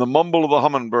 and the mumble of the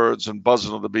hummingbirds and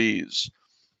buzzing of the bees.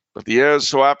 But the air's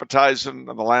so appetizing,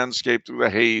 and the landscape through the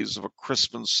haze of a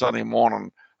crisp and sunny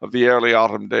morning of the early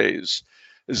autumn days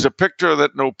is a picture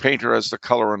that no painter has the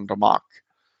coloring to mock,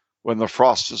 when the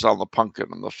frost is on the pumpkin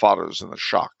and the fodder's in the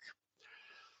shock.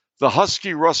 The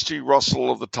husky, rusty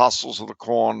rustle of the tossels of the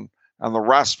corn and the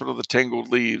rasping of the tangled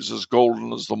leaves as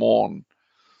golden as the morn.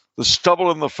 The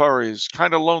stubble and the furries,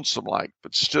 kind of lonesome-like,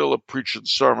 but still a-preaching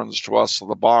sermons to us of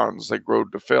the barns they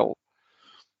growed to fill.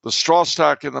 The straw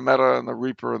stack in the meadow and the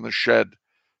reaper in the shed,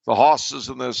 the horses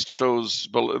in their stalls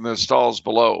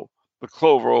below, the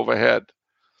clover overhead,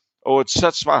 Oh, it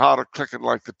sets my heart a clicking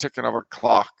like the ticking of a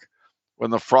clock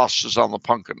when the frost is on the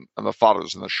pumpkin and the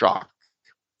fodder's in the shock.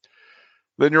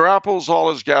 Then your apples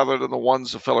all is gathered, and the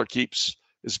ones the feller keeps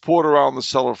is poured around the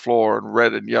cellar floor in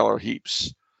red and yellow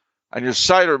heaps. And your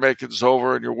cider making's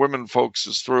over, and your women folks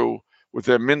is through with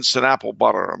their mince and apple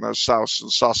butter and their souse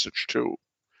and sausage too.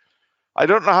 I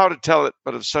don't know how to tell it,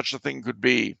 but if such a thing could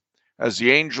be, as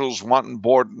the angels wantin'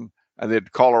 boardin' and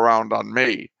they'd call around on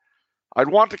me, I'd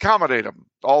want to accommodate 'em,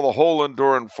 all the whole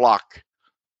endurin' flock,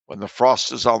 when the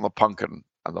frost is on the pumpkin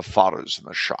and the fodder's in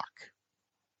the shock.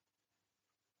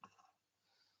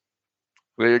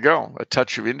 There you go, a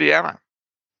touch of Indiana.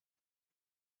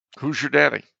 Who's your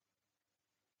daddy?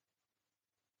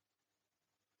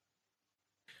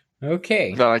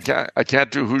 Okay. No, I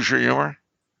can't do Hoosier humor.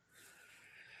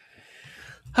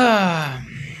 All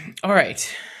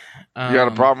right. You got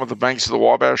a problem with the banks of the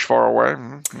Wabash far away?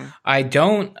 Mm-hmm. I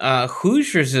don't.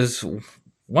 Hoosiers is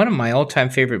one of my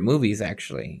all-time favorite movies,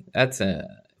 actually. That's a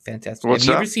fantastic. What's Have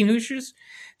you that? ever seen Hoosiers?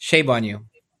 Shame on you.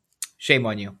 Shame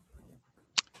on you.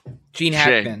 Gene Shame.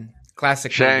 Hackman.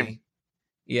 Classic Shame. movie.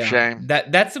 Yeah. Shame.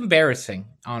 That's embarrassing,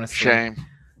 honestly. Shame.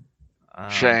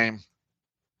 Shame.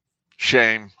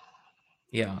 Shame.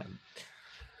 Yeah. I'll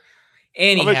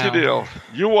Anyhow. make you a deal.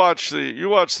 You watch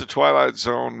the Twilight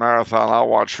Zone marathon. I'll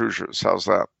watch Hoosiers. How's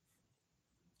that?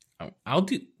 I'll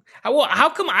do. How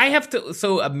come I have to?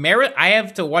 So I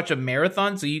have to watch a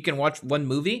marathon so you can watch one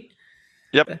movie.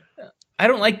 Yep. I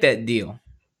don't like that deal.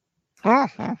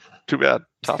 Too bad.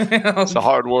 Tough. It's a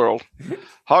hard world.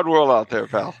 Hard world out there,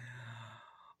 pal.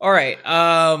 All right.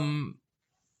 All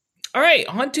right.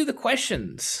 On to the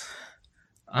questions.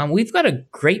 We've got a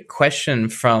great question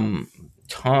from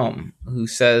Tom, who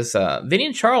says, Vinny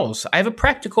and Charles, I have a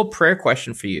practical prayer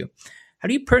question for you. How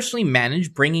do you personally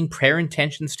manage bringing prayer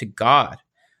intentions to God?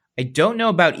 I don't know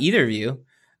about either of you,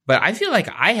 but I feel like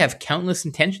I have countless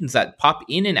intentions that pop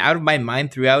in and out of my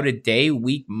mind throughout a day,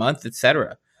 week, month,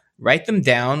 etc. Write them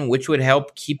down, which would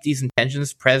help keep these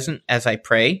intentions present as I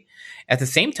pray. At the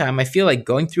same time, I feel like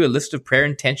going through a list of prayer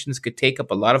intentions could take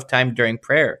up a lot of time during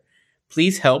prayer.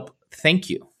 Please help. Thank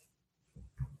you.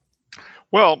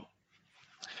 Well,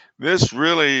 this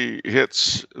really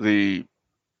hits the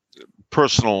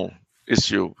personal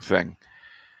issue thing.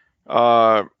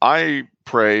 I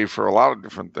pray for a lot of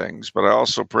different things, but I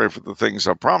also pray for the things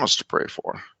I promised to pray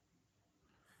for,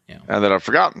 and that I've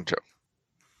forgotten to.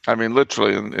 I mean,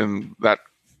 literally in that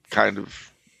kind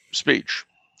of speech.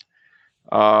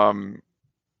 And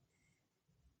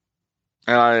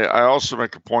I also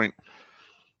make a point.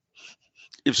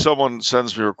 If someone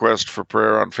sends me a request for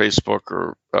prayer on Facebook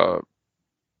or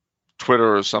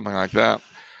Twitter or something like that,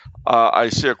 I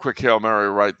see a quick Hail Mary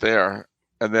right there,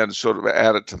 and then sort of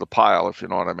add it to the pile, if you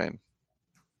know what I mean.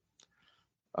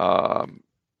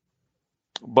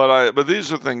 But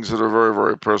these are things that are very,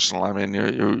 very personal. I mean,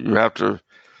 you have to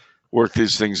work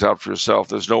these things out for yourself.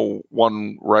 There's no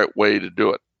one right way to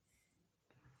do it.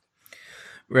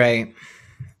 Right.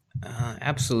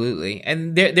 Absolutely.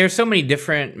 And there's so many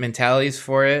different mentalities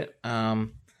for it.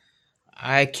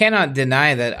 I cannot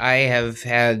deny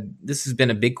that this has been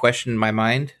a big question in my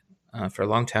mind for a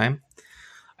long time.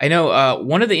 I know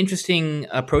one of the interesting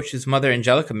approaches Mother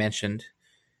Angelica mentioned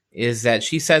is that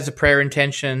she says a prayer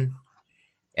intention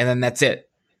and then that's it.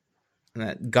 And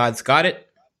that God's got it.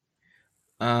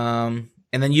 And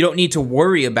then you don't need to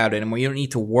worry about it anymore. You don't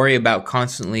need to worry about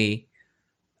constantly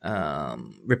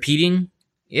repeating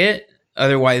it.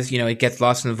 Otherwise, it gets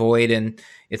lost in the void and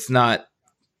it's not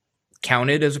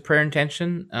counted as a prayer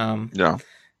intention. Yeah.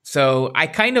 So I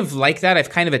kind of like that.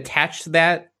 I've kind of attached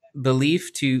that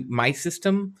belief to my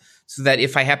system so that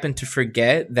if I happen to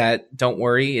forget that, don't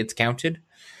worry, it's counted.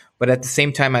 But at the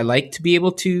same time, I like to be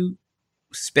able to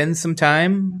spend some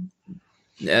time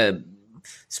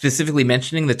specifically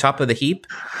mentioning the top of the heap.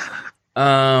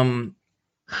 But,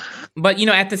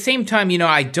 at the same time,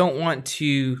 I don't want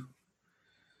to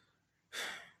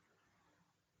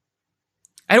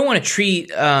treat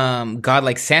God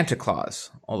like Santa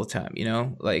Claus all the time,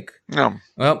 like, no.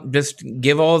 Well, just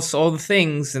give us all the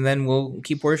things and then we'll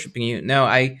keep worshiping you. No,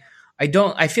 I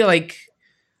don't. I feel like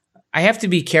I have to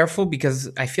be careful because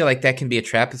I feel like that can be a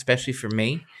trap, especially for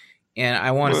me. And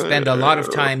I want to spend a lot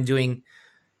of time doing.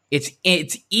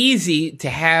 It's easy to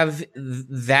have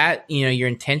that, your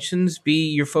intentions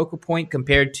be your focal point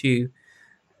compared to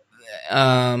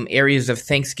areas of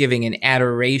thanksgiving and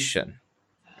adoration.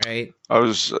 Right. I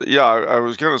was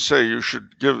going to say you should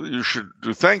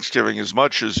do Thanksgiving as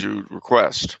much as you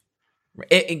request.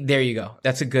 There you go.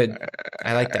 That's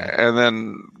I like that. And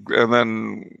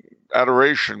then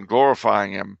adoration,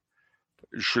 glorifying Him,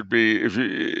 should be, if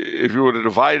you were to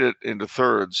divide it into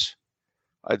thirds,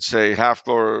 I'd say half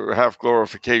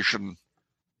glorification,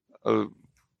 a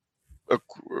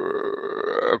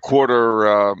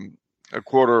quarter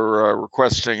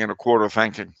requesting, and a quarter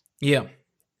thanking. Yeah.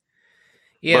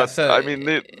 But so I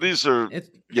mean, these are things.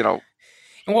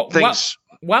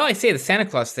 While I say the Santa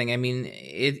Claus thing, I mean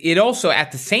it also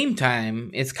at the same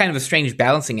time it's kind of a strange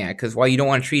balancing act, because while you don't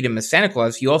want to treat him as Santa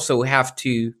Claus, you also have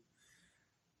to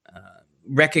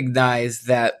recognize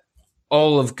that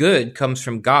all of good comes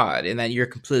from God and that you're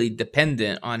completely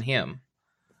dependent on Him.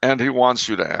 And He wants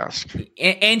you to ask.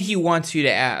 And He wants you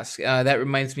to ask. That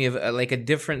reminds me of like a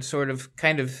different sort of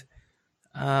kind of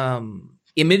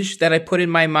image that I put in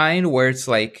my mind, where it's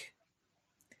like,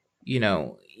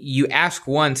 you ask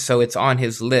once, so it's on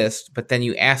His list, but then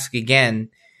you ask again.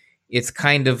 It's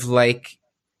kind of like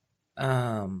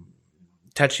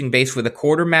touching base with a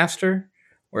quartermaster,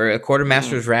 where a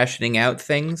quartermaster is rationing out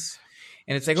things.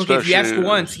 And it's like, okay, if you ask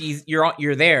once,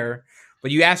 you're there.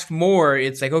 But you ask more,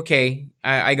 it's like, okay,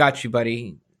 I got you,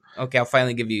 buddy. Okay, I'll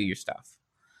finally give you your stuff.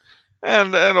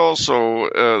 And also,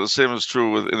 the same is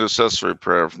true with intercessory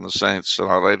prayer from the saints and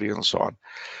Our Lady and so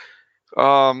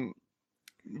on.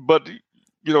 But,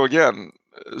 again,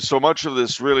 so much of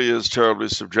this really is terribly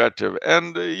subjective.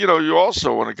 And, you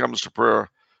also, when it comes to prayer,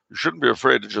 you shouldn't be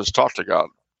afraid to just talk to God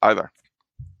either.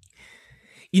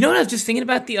 You know what I was just thinking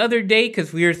about the other day?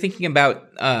 Because we were thinking about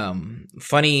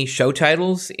funny show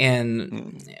titles,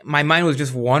 and my mind was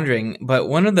just wandering. But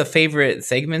one of the favorite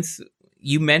segments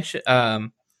you mentioned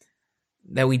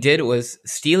that we did was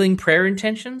Stealing Prayer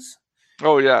Intentions.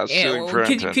 Oh, yeah, Stealing Prayer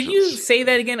Intentions. Could you say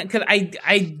that again? Because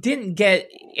I didn't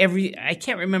get I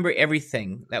can't remember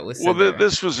everything that was said. Well,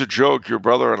 this was a joke your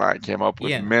brother and I came up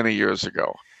with many years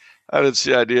ago. And it's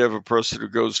the idea of a person who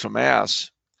goes to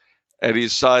Mass and he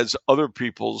assigns other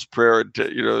people's prayer,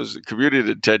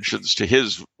 community intentions to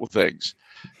his things.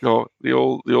 The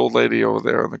old lady over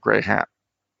there in the gray hat.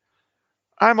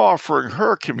 I'm offering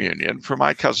her communion for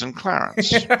my cousin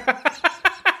Clarence.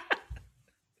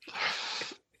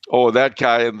 Oh, that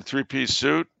guy in the 3-piece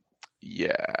suit?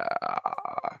 Yeah,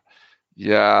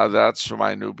 that's for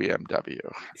my new BMW.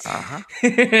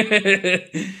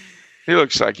 He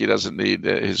looks like he doesn't need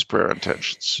his prayer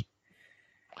intentions.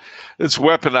 It's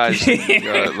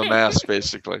weaponizing the Mass,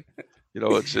 basically.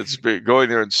 It's going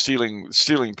there and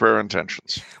stealing prayer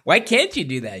intentions. Why can't you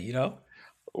do that?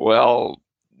 Well,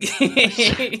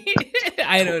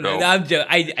 I don't know. No, I'm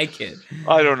joking. I can't.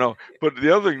 I don't know. But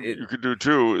the other thing you could do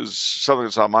too is something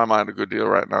that's on my mind a good deal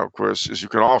right now. Of course, is you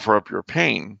can offer up your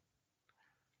pain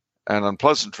and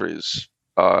unpleasantries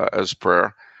as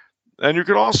prayer, and you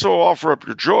can also offer up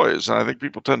your joys. And I think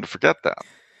people tend to forget that.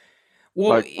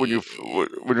 Well, like when you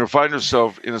find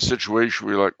yourself in a situation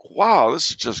where you're like, wow,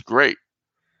 this is just great.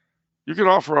 You can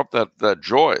offer up that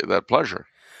joy, that pleasure.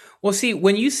 Well, see,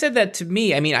 when you said that to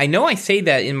me, I mean, I know I say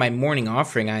that in my morning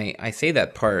offering. I say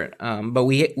that part, but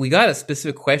we got a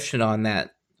specific question on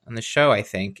that on the show, I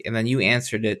think, and then you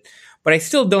answered it. But I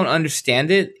still don't understand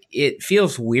it. It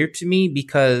feels weird to me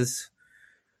because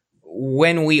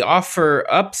when we offer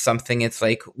up something, it's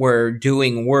like we're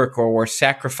doing work or we're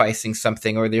sacrificing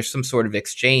something or there's some sort of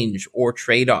exchange or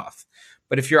trade-off.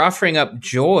 But if you're offering up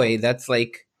joy, that's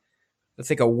like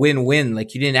a win-win.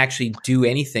 Like you didn't actually do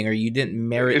anything or you didn't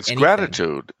merit anything. It's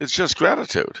gratitude. It's just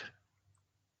gratitude.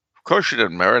 Of course you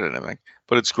didn't merit anything,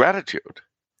 but it's gratitude.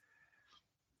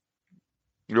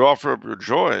 You offer up your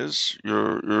joys,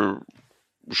 you're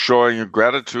showing your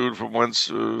gratitude from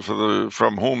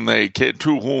whom they came,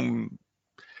 to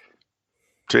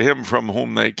him from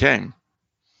whom they came.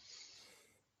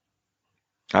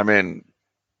 I mean,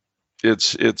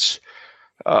 it's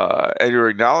and you're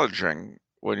acknowledging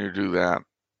when you do that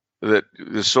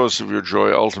the source of your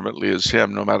joy ultimately is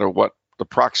him, no matter what the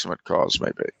proximate cause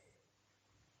may be.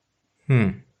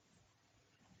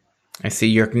 I see.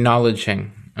 You're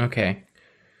acknowledging. Okay.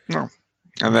 No,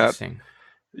 and that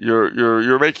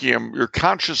you're making him. You're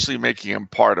consciously making him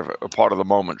part of it, a part of the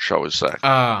moment, shall we say?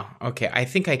 Okay. I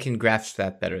think I can grasp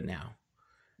that better now.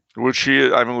 Which he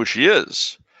is.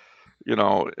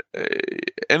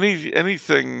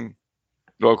 Anything.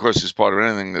 Well, of course, he's part of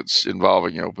anything that's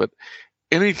involving you, but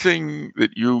anything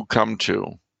that you come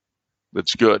to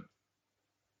that's good,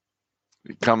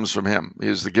 it comes from him. He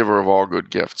is the giver of all good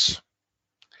gifts.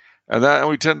 And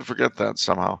we tend to forget that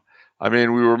somehow. I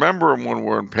mean, we remember him when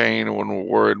we're in pain and when we're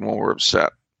worried and when we're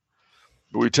upset.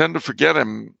 But we tend to forget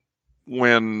him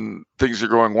when things are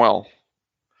going well.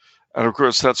 And of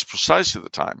course, that's precisely the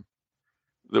time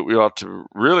that we ought to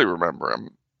really remember him,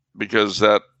 because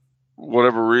that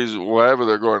whatever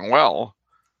they're going well,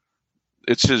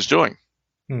 it's his doing.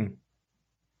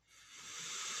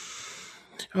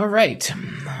 All right.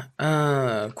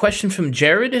 Question from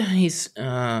Jared. He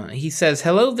says,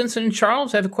 "Hello, Vincent and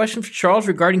Charles. I have a question for Charles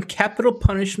regarding capital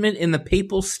punishment in the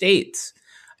Papal States.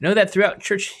 I know that throughout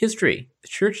church history, the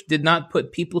church did not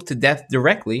put people to death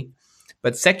directly,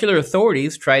 but secular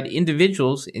authorities tried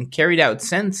individuals and carried out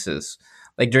sentences,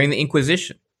 like during the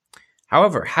Inquisition.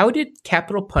 However, how did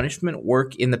capital punishment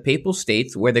work in the Papal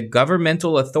States where the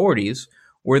governmental authorities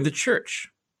were the church?"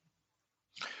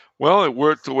 Well, it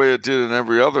worked the way it did in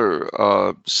every other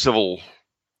civil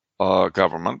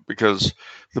government, because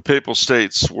the Papal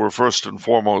States were first and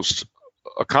foremost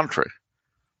a country.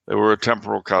 They were a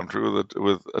temporal country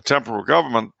with a temporal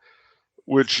government,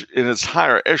 which in its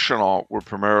higher echelon were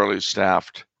primarily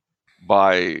staffed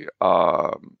by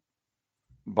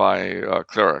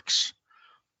clerics,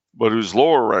 but whose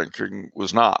lower ranking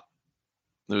was not.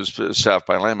 It was staffed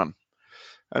by laymen.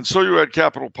 And so you had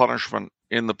capital punishment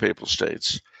in the Papal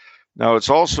States. Now, it's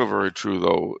also very true,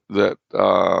 though, that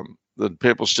the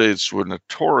Papal States were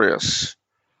notorious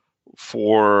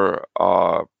for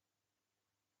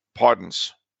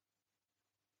pardons,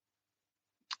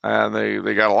 and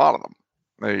they got a lot of them.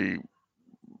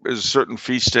 There's certain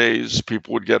feast days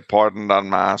people would get pardoned en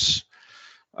masse,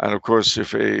 and of course,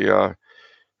 if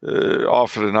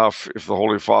often enough, if the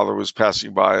Holy Father was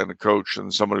passing by in a coach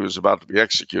and somebody was about to be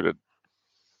executed,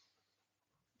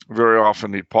 very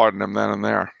often he'd pardon him then and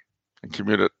there and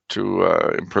commute it to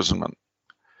imprisonment.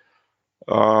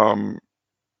 But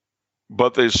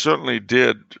they certainly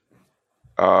did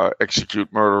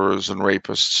execute murderers and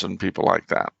rapists and people like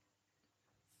that.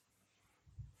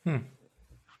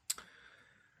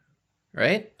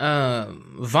 Right.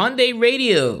 Vonday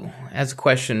Radio has a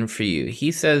question for you.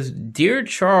 He says, "Dear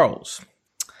Charles,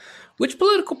 which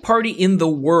political party in the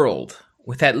world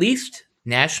with at least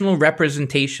national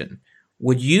representation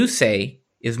would you say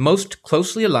is most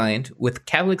closely aligned with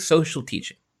Catholic social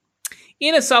teaching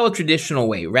in a solid traditional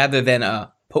way rather than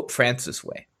a Pope Francis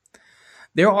way?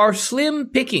 There are slim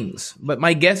pickings, but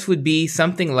my guess would be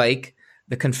something like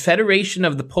the Confederation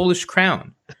of the Polish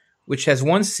Crown, which has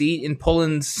one seat in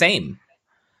Poland's Sejm.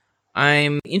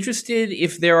 I'm interested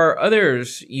if there are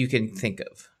others you can think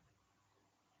of."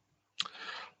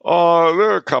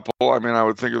 There are a couple. I mean, I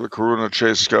would think of the Koruna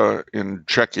Česká in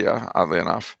Czechia, oddly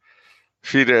enough.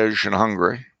 Fidesz in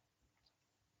Hungary.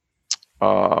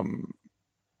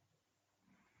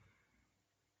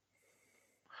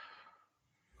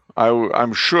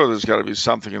 I'm sure there's got to be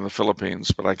something in the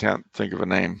Philippines, but I can't think of a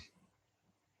name.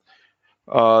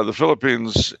 The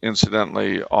Philippines,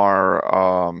 incidentally,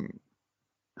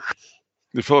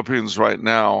 the Philippines right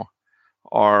now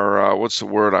are, what's the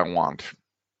word I want?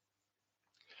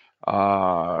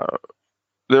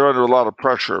 They're under a lot of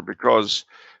pressure because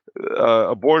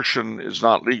abortion is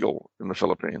not legal in the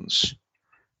Philippines.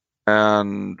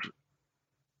 And,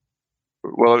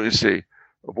 well, let me see.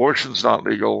 Abortion's not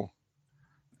legal,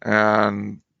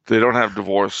 and they don't have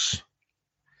divorce,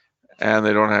 and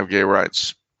they don't have gay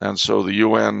rights. And so the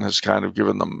UN has kind of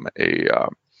given them a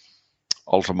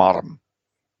ultimatum.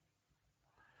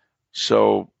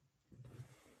 So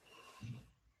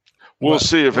we'll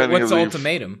see if any of the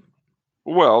ultimatum?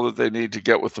 Well, that they need to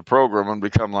get with the program and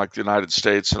become like the United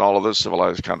States and all of the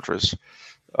civilized countries.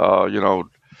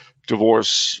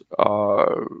 Divorce,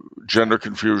 gender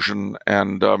confusion,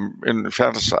 and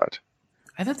infanticide.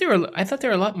 I thought there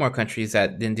were a lot more countries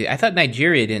that didn't do. I thought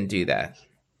Nigeria didn't do that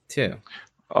too.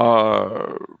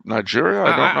 Nigeria,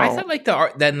 I don't know. I thought like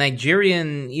that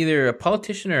Nigerian, either a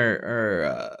politician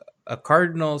or a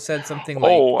cardinal said something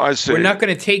like, "Oh, I see. We're not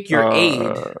going to take your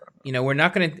aid. We're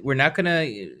not going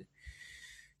to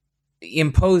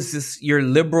impose your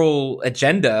liberal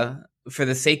agenda for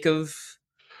the sake of."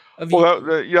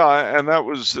 Well, yeah, and that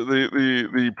was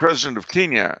the president of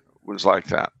Kenya was like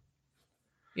that.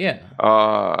 Yeah.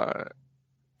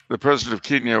 The president of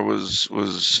Kenya was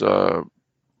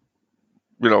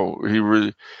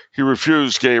he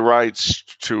refused gay rights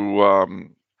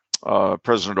to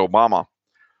President Obama,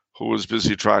 who was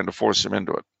busy trying to force him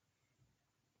into it.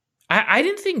 I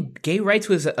didn't think gay rights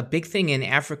was a big thing in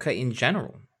Africa in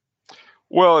general.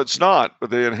 Well, it's not, but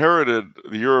they inherited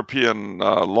the European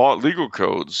legal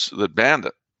codes that banned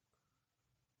it,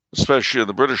 especially in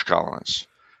the British colonies,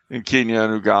 in Kenya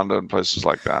and Uganda and places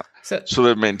like that. So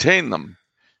they've maintained them,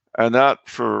 and that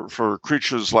for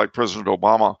creatures like President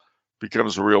Obama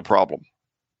becomes a real problem.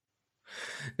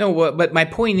 No, but my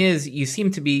point is, you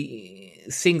seem to be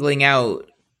singling out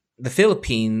the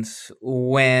Philippines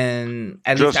when,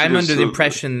 at least I'm under the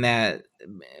impression that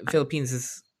Philippines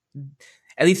is,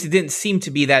 at least it didn't seem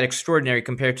to be that extraordinary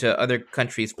compared to other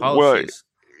countries' policies.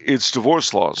 Well, its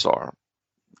divorce laws are.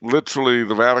 literally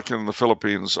the Vatican and the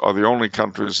Philippines are the only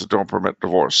countries that don't permit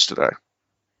divorce today.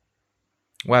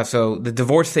 Wow, so the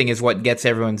divorce thing is what gets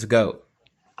everyone's goat.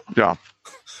 Yeah.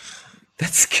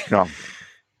 That's Yeah.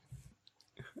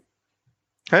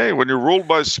 Hey, when you're ruled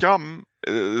by scum,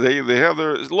 they have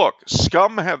their look.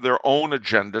 Scum have their own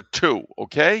agenda too.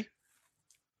 Okay.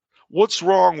 What's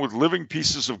wrong with living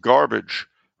pieces of garbage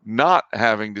not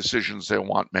having decisions they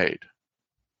want made?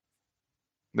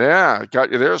 Yeah,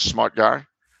 got you there, smart guy.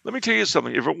 Let me tell you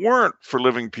something. If it weren't for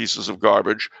living pieces of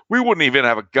garbage, we wouldn't even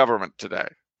have a government today.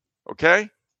 Okay?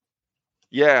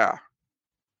 Yeah.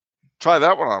 Try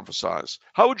that one on for size.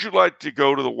 How would you like to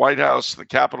go to the White House and the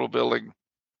Capitol building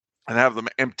and have them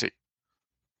empty?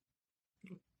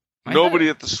 Nobody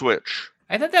at the switch.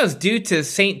 I thought that was due to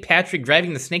St. Patrick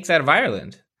driving the snakes out of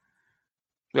Ireland.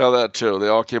 Yeah, that too. They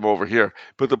all came over here.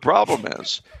 But the problem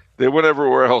is they went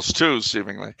everywhere else too,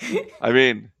 seemingly. I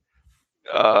mean,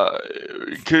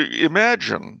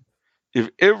 imagine if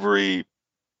every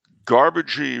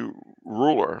garbagey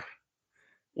ruler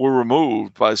were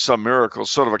removed by some miracle,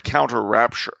 sort of a counter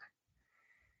rapture.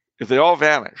 If they all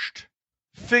vanished,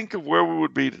 think of where we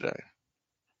would be today.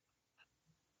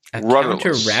 A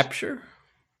counter rapture?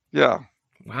 Yeah.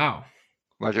 Wow.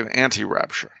 Like an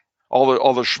anti-rapture.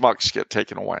 All the schmucks get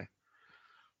taken away.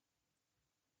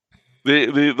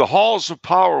 The halls of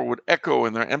power would echo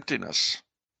in their emptiness.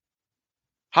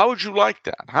 How would you like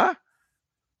that, huh?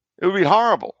 It would be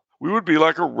horrible. We would be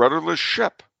like a rudderless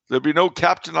ship. There'd be no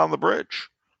captain on the bridge.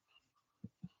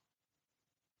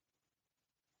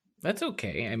 That's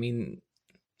okay. I mean,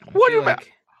 what do you mean?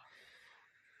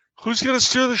 Who's going to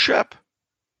steer the ship?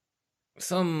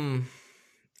 Some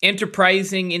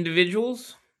enterprising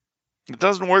individuals. It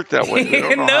doesn't work that way. They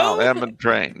don't know how. They haven't been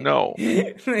trained. No.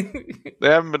 They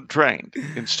haven't been trained.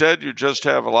 Instead, you just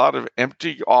have a lot of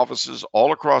empty offices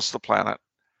all across the planet.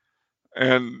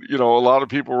 And, a lot of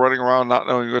people running around not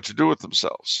knowing what to do with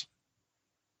themselves.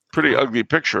 Pretty ugly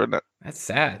picture, isn't it? That's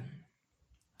sad.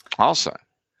 I'll say.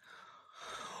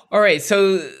 All right,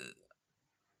 so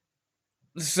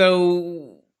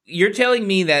you're telling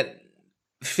me that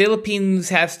Philippines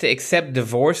has to accept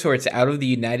divorce or it's out of the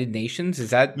United Nations? Is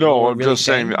that no? I'm really just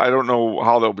saying I don't know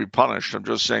how they'll be punished. I'm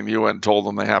just saying the UN told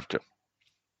them they have to.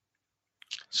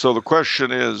 So the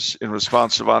question is, in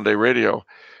response to Vande Radio,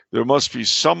 there must be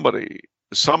some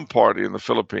party in the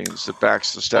Philippines that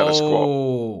backs the status quo.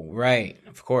 Oh, right,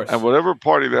 of course. And whatever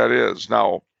party that is,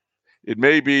 now, it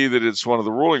may be that it's one of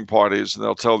the ruling parties and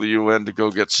they'll tell the UN to go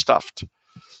get stuffed.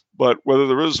 But whether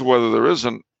there is or whether there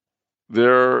isn't,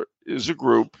 there is a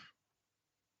group,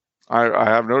 I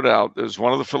have no doubt, there's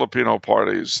one of the Filipino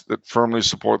parties that firmly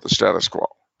support the status quo.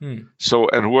 So,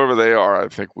 and whoever they are, I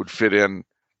think, would fit in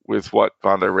with what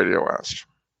Vande Radio asked.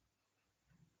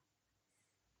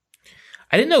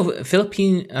 I didn't know the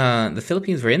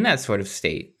Philippines were in that sort of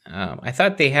state. I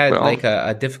thought they had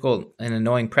a difficult and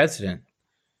annoying president.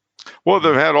 Well,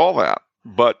 they've had all that,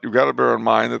 but you've got to bear in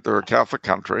mind that they're a Catholic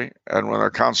country, and when their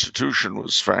constitution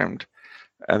was framed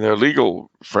and their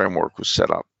legal framework was set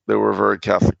up, they were a very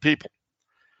Catholic people.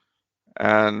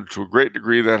 And to a great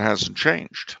degree, that hasn't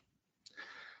changed.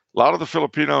 A lot of the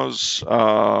Filipinos,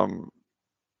 are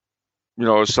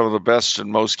some of the best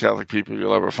and most Catholic people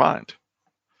you'll ever find.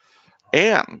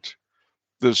 And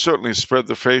they've certainly spread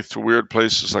the faith to weird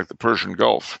places like the Persian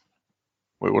Gulf.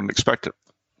 We wouldn't expect it.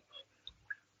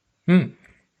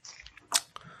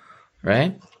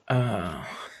 Right.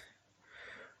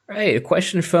 Right. A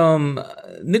question from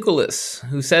Nicholas,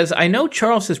 who says, I know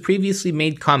Charles has previously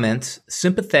made comments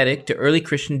sympathetic to early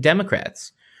Christian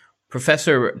Democrats.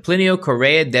 Professor Plinio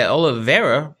Correa de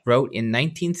Oliveira wrote in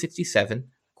 1967,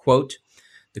 quote,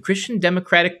 the Christian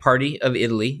Democratic Party of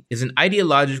Italy is an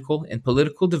ideological and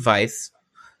political device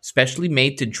specially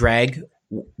made to drag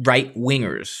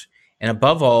right-wingers and,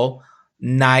 above all,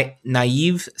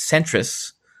 naive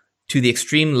centrists to the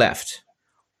extreme left.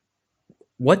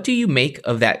 What do you make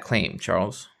of that claim,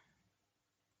 Charles?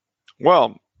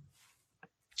 Well,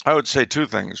 I would say two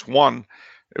things. One,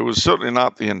 it was certainly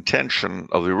not the intention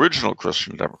of the original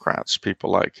Christian Democrats, people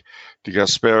like De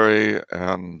Gasperi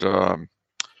and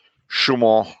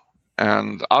Schumann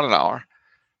and Adenauer,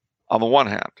 on the one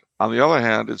hand. On the other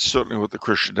hand, it's certainly what the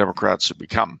Christian Democrats have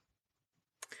become.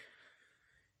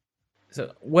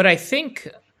 So what I think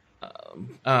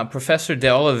Professor de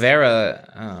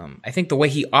Oliveira, I think the way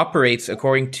he operates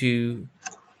according to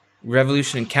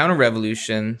revolution and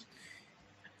counter-revolution,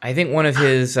 I think one of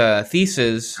his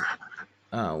theses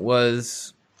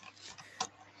was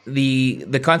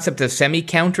the concept of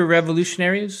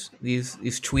semi-counter-revolutionaries, these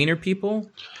tweener people,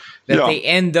 that they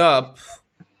end up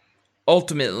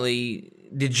ultimately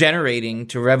degenerating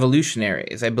to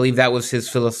revolutionaries. I believe that was his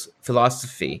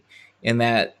philosophy, and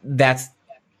that's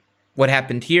what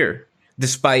happened here,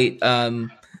 despite the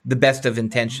best of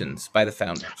intentions by the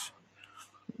founders.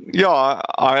 Yeah,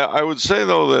 I would say,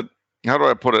 though, that, how do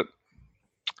I put it?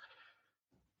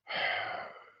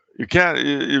 You got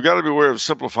to be aware of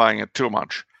simplifying it too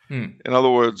much. In other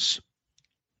words,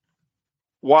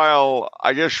 while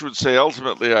I guess you would say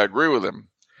ultimately I agree with him,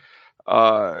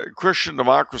 Christian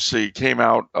democracy came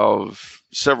out of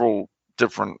several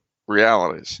different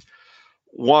realities.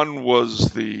 One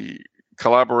was the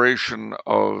collaboration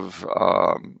of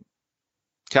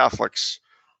Catholics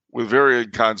with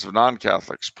varied kinds of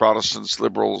non-Catholics, Protestants,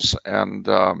 liberals, and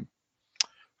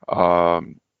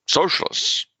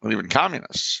socialists, and even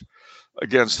communists,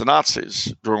 against the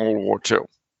Nazis during World War II.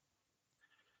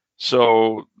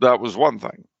 So that was one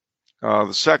thing.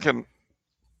 The second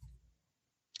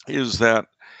is that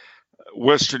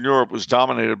Western Europe was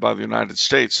dominated by the United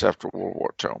States after World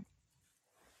War II.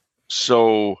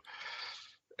 So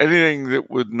anything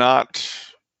that would not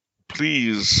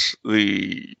please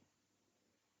the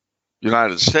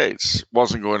United States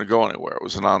wasn't going to go anywhere. It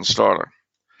was a non-starter,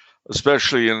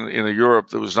 especially in a Europe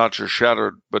that was not just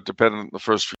shattered, but dependent in the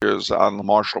first few years on the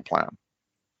Marshall Plan.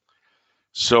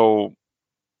 So,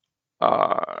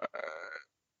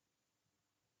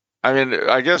 I mean,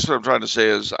 I guess what I'm trying to say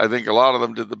is I think a lot of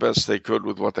them did the best they could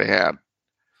with what they had.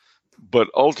 But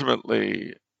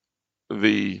ultimately,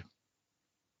 let's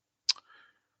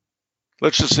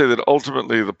just say that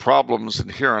ultimately the problems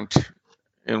inherent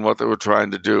in what they were trying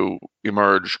to do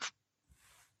emerged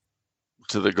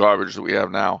to the garbage that we have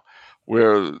now,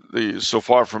 where so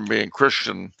far from being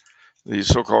Christian, the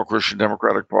so-called Christian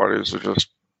Democratic parties are just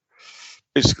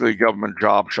basically government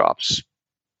job shops,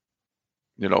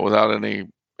 without any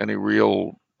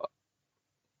real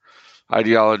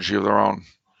ideology of their own.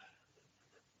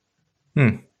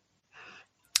 All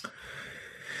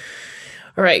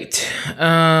right.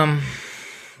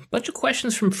 Bunch of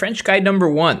questions from French guy number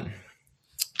 1.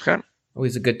 Okay.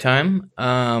 Always a good time.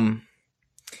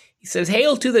 He says,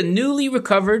 "Hail to the newly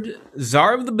recovered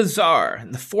Tsar of the Bazaar,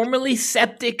 the formerly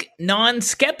septic,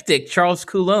 non-skeptic Charles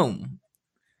Coulombe."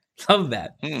 Love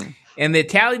that. And the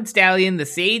Italian stallion, the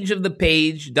sage of the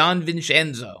page, Don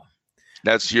Vincenzo.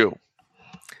 That's you.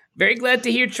 Very glad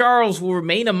to hear Charles will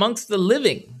remain amongst the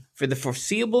living for the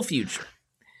foreseeable future.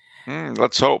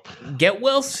 Let's hope. Get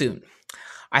well soon.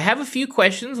 I have a few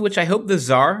questions which I hope the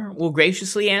Tsar will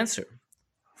graciously answer.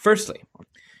 Firstly,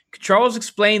 could Charles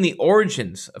explain the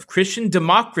origins of Christian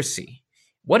democracy,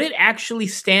 what it actually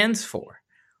stands for?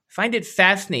 I find it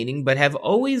fascinating, but have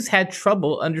always had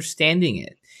trouble understanding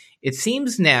it. It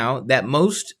seems now that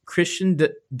most Christian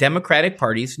democratic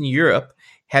parties in Europe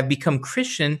have become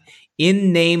Christian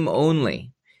in name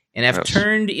only and have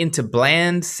turned into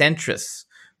bland centrists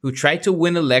who try to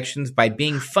win elections by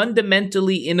being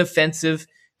fundamentally inoffensive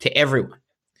to everyone.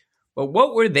 But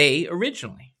what were they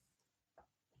originally?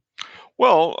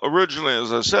 Well, originally,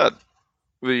 as I said,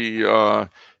 the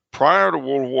prior to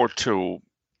World War II,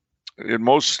 in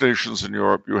most nations in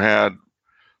Europe, you had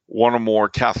one or more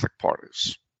Catholic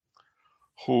parties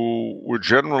who were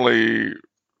generally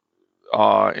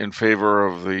in favor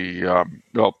of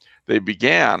they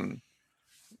began,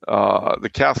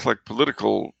 the Catholic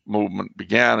political movement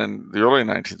began in the early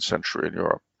 19th century in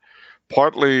Europe,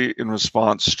 partly in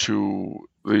response to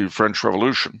the French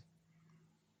Revolution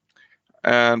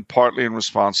and partly in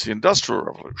response to the Industrial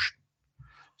Revolution.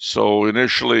 So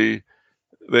initially,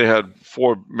 they had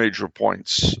 4 major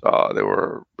points. They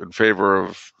were in favor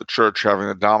of the church having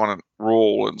a dominant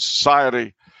role in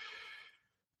society,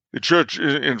 the church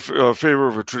in favor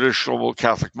of a traditional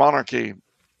Catholic monarchy,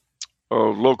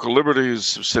 of local liberties,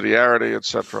 subsidiarity,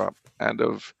 etc., and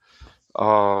of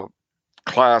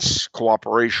class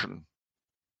cooperation,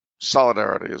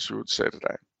 solidarity, as we would say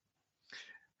today,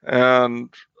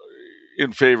 and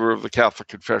in favor of the Catholic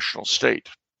confessional state.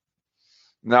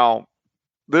 Now,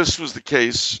 this was the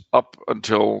case up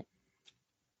until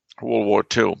World War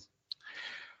II.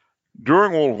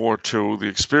 During World War II, the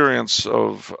experience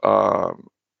of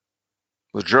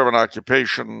the German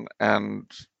occupation and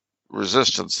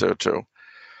resistance thereto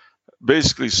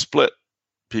basically split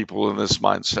people in this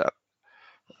mindset.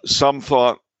 Some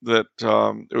thought that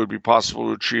it would be possible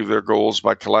to achieve their goals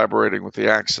by collaborating with the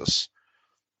Axis,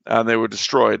 and they were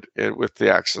destroyed with the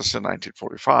Axis in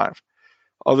 1945.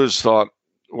 Others thought,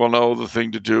 well, no, the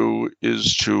thing to do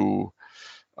is to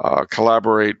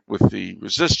collaborate with the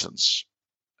resistance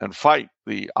and fight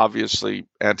the obviously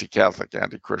anti-Catholic,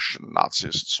 anti-Christian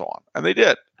Nazis and so on. And they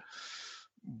did.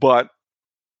 But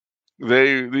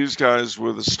these guys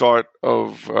were the start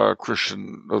of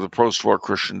the post-war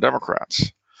Christian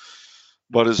Democrats.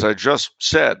 But as I just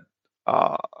said,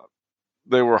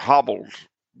 they were hobbled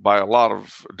by a lot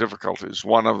of difficulties.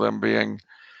 One of them being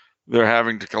they're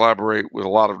having to collaborate with a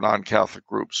lot of non-Catholic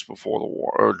groups before the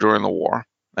war or during the war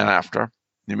and after,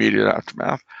 the immediate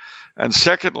aftermath. And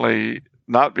secondly,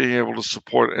 not being able to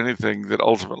support anything that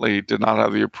ultimately did not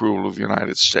have the approval of the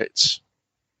United States.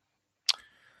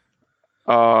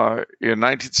 In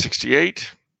 1968,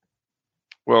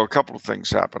 well, a couple of things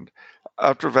happened.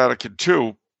 After Vatican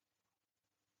II,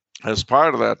 as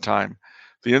part of that time,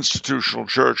 the institutional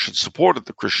church had supported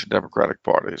the Christian democratic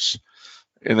parties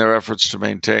in their efforts to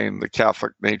maintain the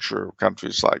Catholic nature of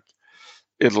countries like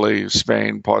Italy,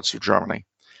 Spain, parts of Germany.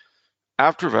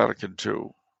 After Vatican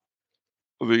II,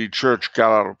 the church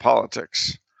got out of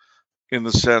politics in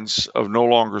the sense of no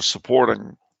longer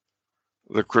supporting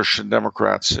the Christian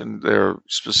Democrats in their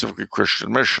specifically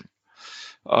Christian mission.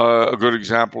 A good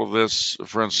example of this,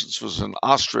 for instance, was in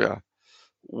Austria,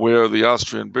 where the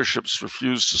Austrian bishops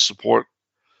refused to support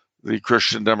the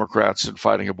Christian Democrats in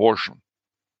fighting abortion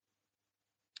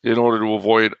in order to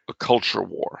avoid a culture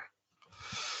war.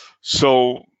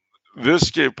 So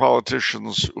this gave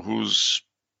politicians whose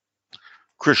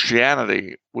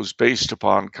Christianity was based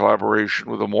upon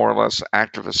collaboration with a more or less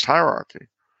activist hierarchy,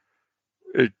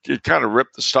 it kind of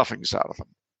ripped the stuffings out of them.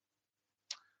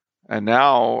 And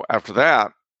now, after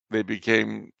that, they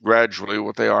became gradually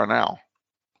what they are now,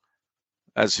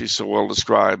 as he so well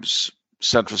describes,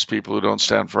 centrist people who don't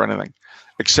stand for anything,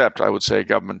 except, I would say,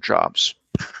 government jobs.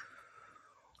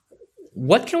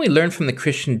 What can we learn from the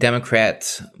Christian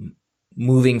Democrats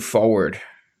moving forward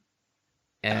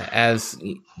as,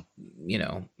 you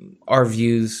know, our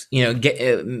views, you know,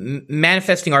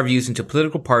 manifesting our views into a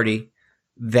political party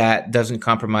that doesn't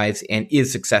compromise and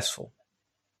is successful?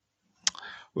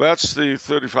 That's the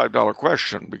 $35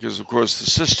 question, because, of course, the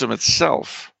system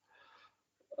itself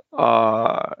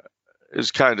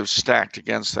is kind of stacked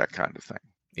against that kind of thing.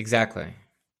 Exactly.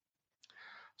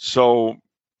 So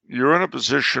you're in a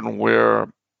position where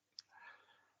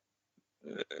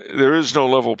there is no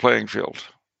level playing field.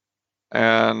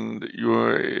 And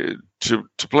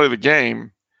to play the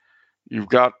game, you've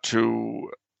got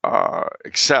to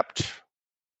accept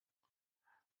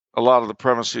a lot of the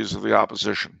premises of the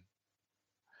opposition.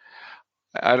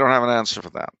 I don't have an answer for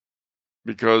that,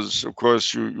 because, of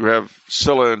course, you have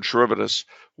Scylla and Charybdis.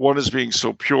 One is being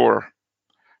so pure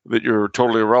that you're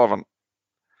totally irrelevant,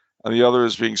 and the other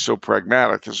is being so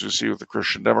pragmatic, as we see with the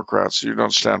Christian Democrats, you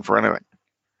don't stand for anything.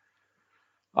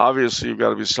 Obviously, you've got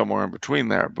to be somewhere in between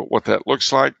there, but what that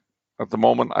looks like at the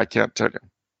moment, I can't tell you.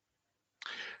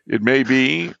 It may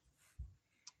be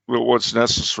that what's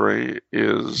necessary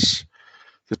is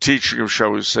the teaching of,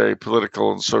 shall we say,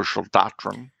 political and social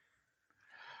doctrine,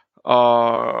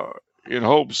 in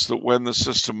hopes that when the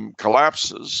system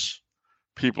collapses,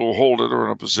 people who hold it are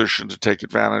in a position to take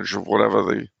advantage of whatever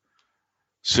the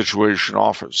situation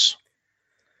offers.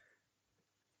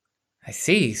 I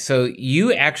see. So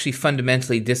you actually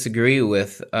fundamentally disagree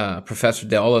with Professor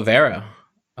de Oliveira,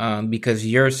 because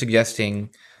you're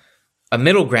suggesting a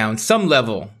middle ground, some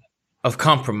level of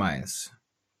compromise,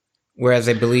 whereas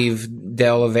I believe de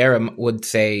Oliveira would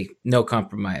say no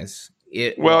compromise.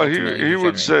 He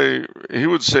would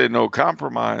say no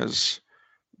compromise,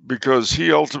 because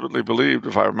he ultimately believed,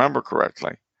 if I remember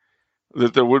correctly,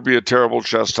 that there would be a terrible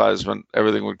chastisement,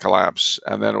 everything would collapse,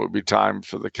 and then it would be time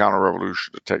for the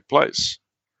counter-revolution to take place.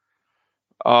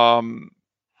 And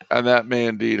that may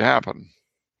indeed happen.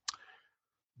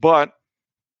 But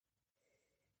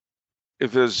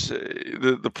if there's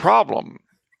the problem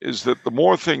is that the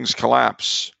more things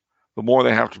collapse, the more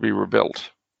they have to be rebuilt.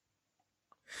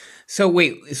 So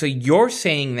wait, so you're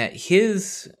saying that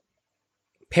his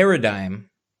paradigm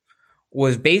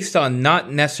was based on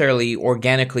not necessarily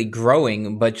organically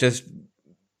growing, but just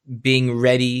being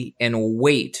ready and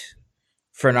wait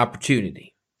for an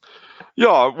opportunity.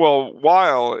 Yeah, well,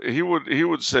 while he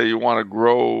would say you want to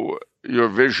grow your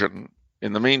vision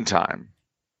in the meantime,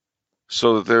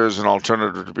 so that there is an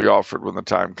alternative to be offered when the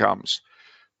time comes.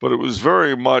 But it was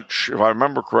very much, if I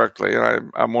remember correctly,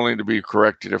 and I'm willing to be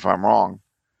corrected if I'm wrong,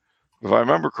 if I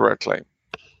remember correctly,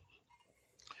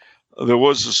 there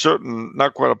was a certain,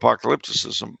 not quite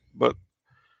apocalypticism, but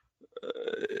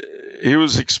he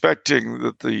was expecting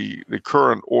that the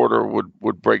current order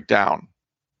would break down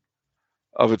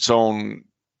of its own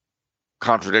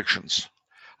contradictions.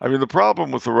 I mean, the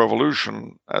problem with the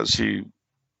revolution, as he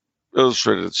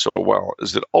illustrated it so well,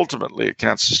 is that ultimately it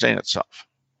can't sustain itself.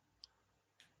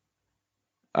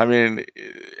 I mean,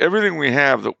 everything we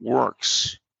have that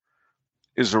works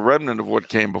is a remnant of what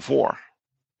came before,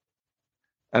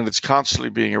 and it's constantly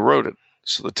being eroded.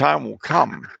 So the time will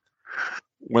come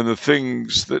when the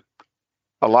things that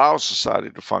allow society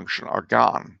to function are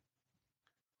gone.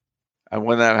 And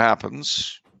when that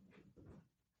happens,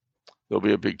 there'll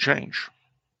be a big change.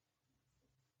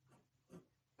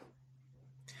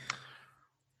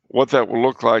 What that will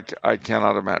look like, I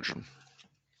cannot imagine.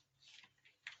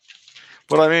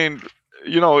 But I mean,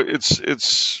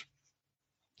 it's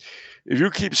if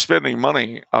you keep spending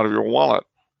money out of your wallet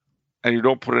and you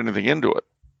don't put anything into it,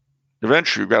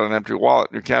 eventually you've got an empty wallet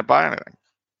and you can't buy anything.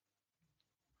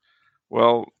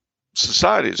 Well,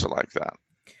 societies are like that.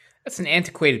 That's an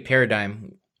antiquated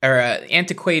paradigm or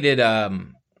antiquated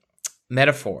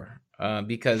metaphor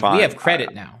because Fine. we have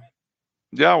credit now.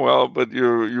 Yeah, well, but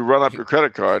you run up your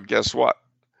credit card. Guess what?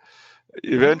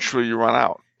 Eventually, you run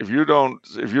out. If you don't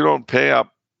pay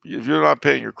up, if you're not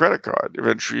paying your credit card,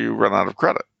 eventually you run out of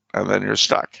credit, and then you're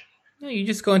stuck. No, you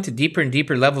just go into deeper and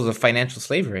deeper levels of financial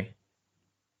slavery.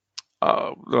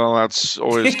 Well, that's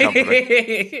always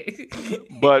comforting.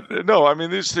 But no, I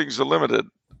mean, these things are limited.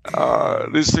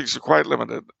 These things are quite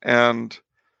limited. And,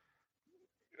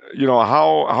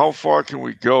 how far can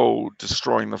we go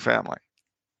destroying the family?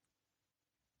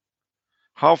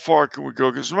 How far can we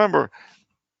go? Because remember,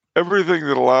 everything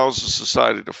that allows a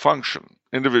society to function,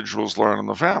 individuals learn in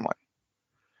the family.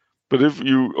 But if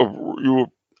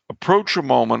you approach a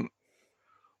moment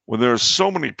when there are so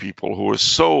many people who are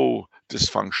so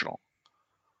dysfunctional,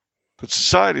 that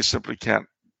society simply can't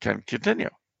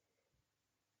continue.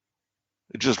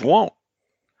 It just won't.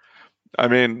 I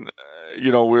mean,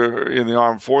 we're in the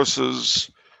armed forces.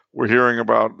 We're hearing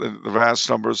about the vast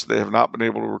numbers they have not been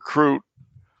able to recruit,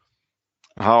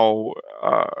 how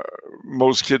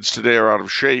most kids today are out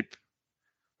of shape,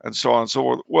 and so on and so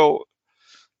forth. Well,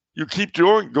 you keep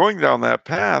going down that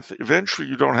path, eventually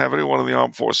you don't have anyone in the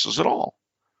armed forces at all.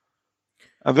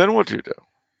 And then what do you do?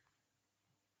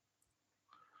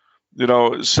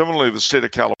 Similarly, the state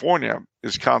of California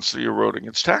is constantly eroding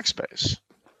its tax base.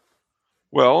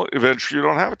 Well, eventually you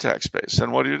don't have a tax base.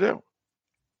 Then what do?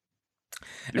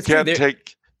 You can't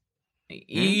take...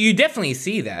 You definitely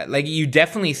see that. Like, you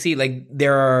definitely see, like,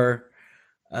 there are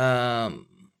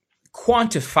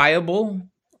quantifiable,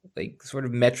 like, sort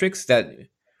of metrics that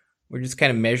we're just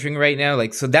kind of measuring right now.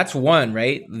 Like, so that's one,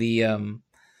 right? The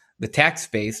tax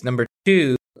base. Number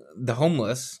two, the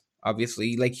homeless.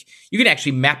 Obviously, like, you can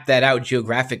actually map that out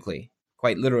geographically,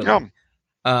 quite literally, in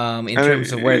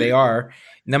terms of where they are.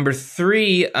 Number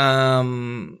three,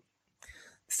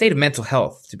 state of mental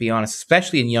health, to be honest,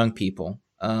 especially in young people,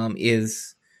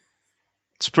 it's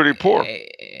pretty poor.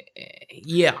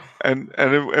 Yeah. And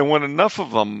when enough of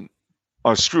them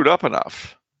are screwed up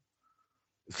enough,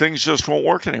 things just won't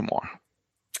work anymore.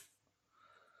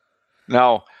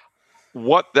 Now,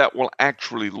 what that will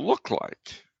actually look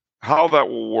like, how that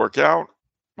will work out,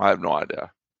 I have no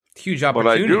idea. Huge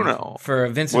opportunity. But I do know for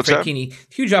Vincent Franchini.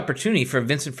 Huge opportunity for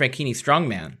Vincent Franchini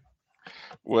strongman.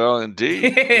 Well,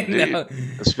 indeed. No.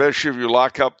 Especially if you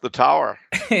lock up the tower,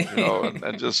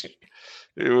 and just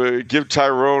give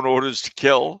Tyrone orders to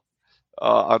kill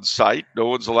on sight. No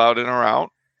one's allowed in or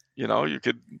out. You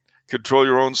could control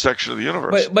your own section of the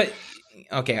universe. But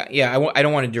okay, yeah, I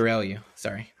don't want to derail you.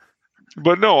 Sorry.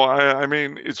 But no, I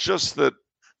mean, it's just that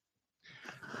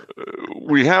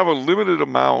we have a limited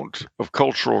amount of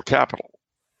cultural capital,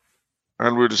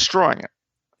 and we're destroying it.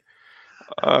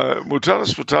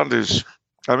 Mutatis mutandis,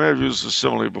 I may have used this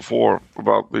simile before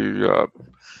about the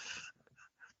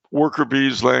worker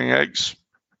bees laying eggs.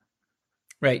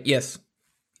 Right, yes.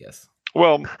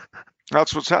 Well,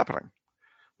 that's what's happening.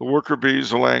 The worker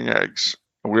bees are laying eggs.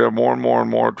 We have more and more and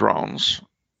more drones.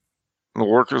 The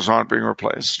workers aren't being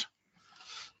replaced.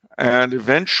 And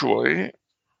eventually,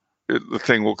 the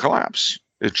thing will collapse.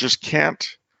 It just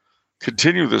can't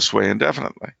continue this way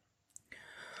indefinitely.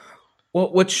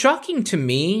 Well, what's shocking to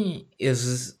me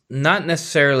is not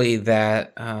necessarily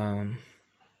that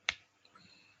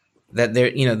that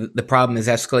there, the problem is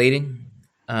escalating,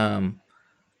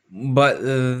 but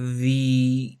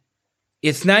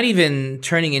it's not even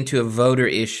turning into a voter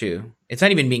issue. It's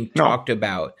not even being talked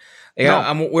about.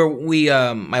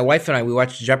 My wife and I, we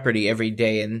watch Jeopardy every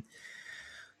day, and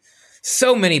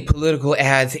so many political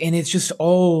ads, and it's just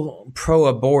all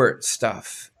pro-abort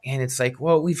stuff. And it's like,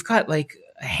 well, we've got like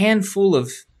a handful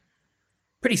of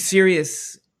pretty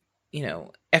serious,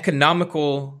 economic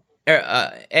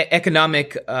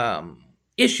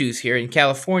issues here in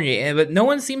California, but no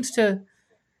one seems to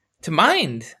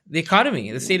mind the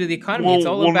economy, the state of the economy. Well, it's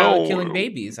all about killing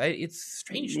babies. It's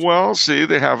strange. Well, see,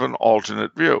 they have an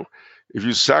alternate view. If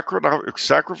you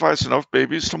sacrifice enough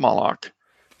babies to Moloch,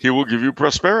 He will give you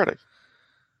prosperity.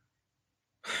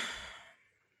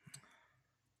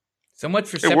 So much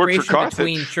for It worked for separation Carthage.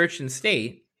 between church and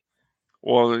state.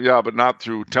 Well, yeah, but not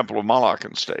through Temple of Moloch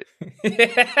and state.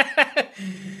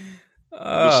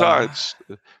 Besides,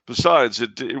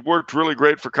 it worked really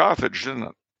great for Carthage, didn't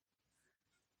it?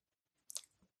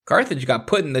 Carthage got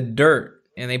put in the dirt,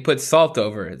 and they put salt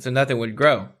over it, so nothing would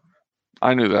grow.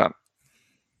 I knew that.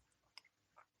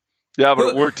 Yeah, but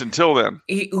it worked until then.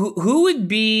 Who would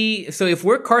be... So if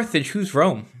we're Carthage, who's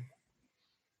Rome?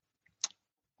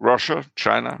 Russia,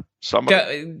 China,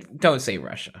 somebody. Don't say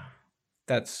Russia.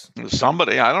 That's...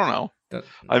 Somebody, I don't know.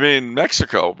 I mean,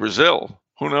 Mexico, Brazil,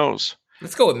 who knows?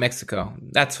 Let's go with Mexico.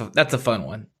 That's a fun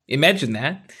one. Imagine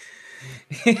that.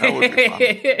 That would be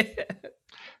fun.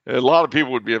 A lot of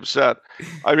people would be upset.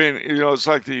 I mean, it's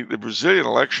like the Brazilian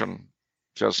election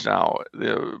just now.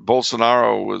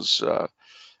 Bolsonaro was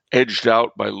edged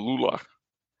out by Lula.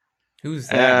 Who's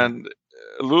that? And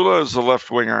Lula is a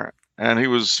left-winger, and he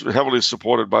was heavily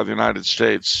supported by the United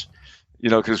States,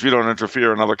 because we don't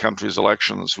interfere in other countries'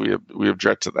 elections. We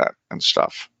object to that and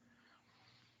stuff.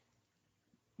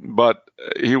 But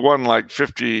he won like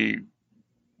 50%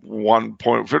 of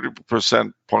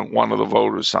the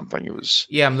vote or something. It was.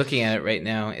 Yeah, I'm looking at it right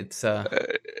now. It's 2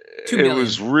 It million.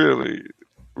 was really,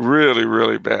 really,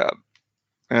 really bad.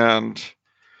 And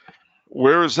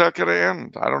where is that going to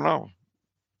end? I don't know.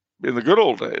 In the good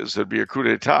old days, there'd be a coup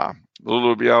d'etat. Lula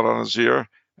would be out on his ear,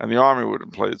 and the army would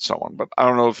have played someone. But I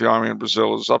don't know if the army in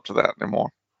Brazil is up to that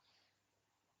anymore.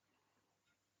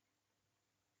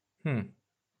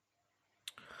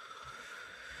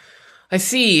 I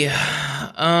see.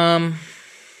 I'm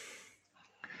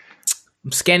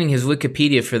scanning his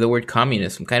Wikipedia for the word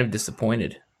communist. I'm kind of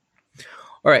disappointed.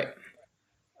 All right.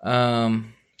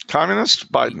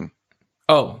 Communist? Biden.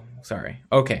 Oh, sorry.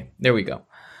 Okay, there we go.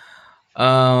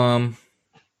 All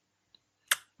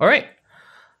right.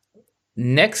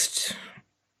 Next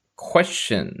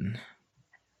question.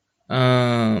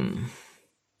 Given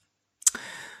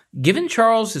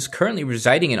Charles is currently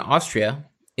residing in Austria,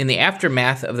 in the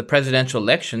aftermath of the presidential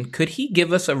election, could he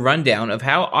give us a rundown of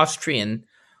how Austrian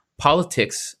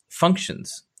politics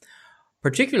functions,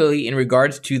 particularly in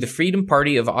regards to the Freedom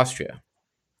Party of Austria?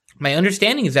 My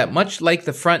understanding is that much like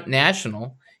the Front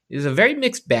National, it is a very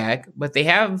mixed bag, but they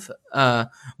have,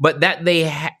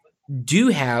 do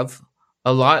have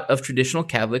a lot of traditional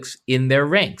Catholics in their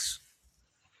ranks.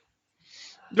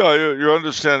 No, your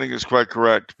understanding is quite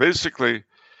correct. Basically,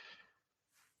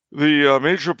 the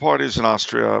major parties in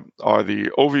Austria are the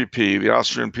OVP, the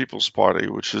Austrian People's Party,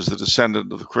 which is the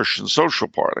descendant of the Christian Social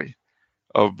Party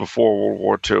of before World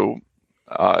War II.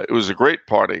 It was a great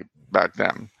party back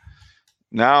then.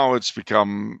 Now it's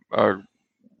become a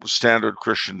standard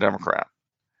Christian Democrat.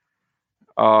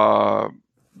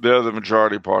 They're the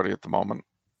majority party at the moment.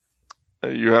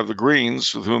 You have the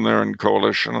Greens, with whom they're in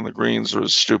coalition, and the Greens are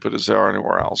as stupid as they are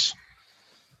anywhere else.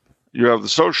 You have the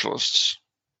Socialists,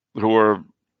 who are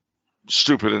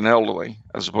stupid and elderly,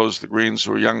 as opposed to the Greens,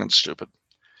 who are young and stupid.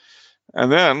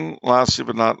 And then, lastly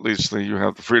but not leastly, you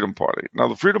have the Freedom Party. Now,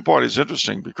 the Freedom Party is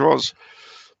interesting because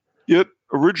it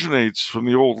originates from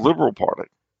the old Liberal Party.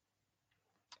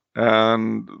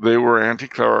 And they were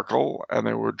anti-clerical, and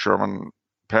they were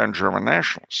pan-German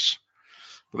nationalists.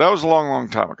 But that was a long, long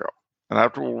time ago. And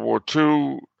after World War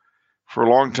II, for a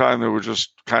long time, they were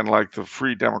just kind of like the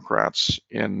Free Democrats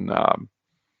in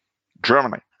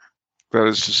Germany. That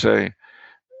is to say,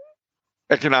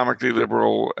 economically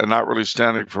liberal and not really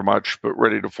standing for much, but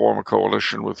ready to form a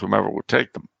coalition with whomever would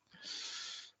take them.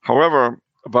 However,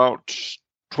 about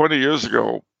 20 years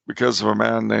ago, because of a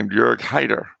man named Jörg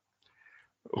Haider,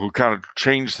 who kind of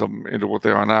changed them into what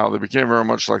they are now, they became very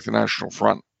much like the National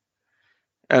Front.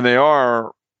 And they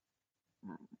are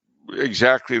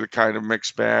exactly the kind of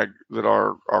mixed bag that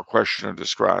our questioner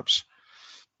describes.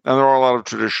 And there are a lot of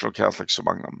traditional Catholics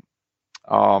among them.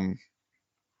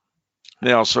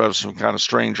 They also have some kind of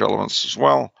strange elements as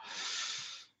well.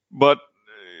 But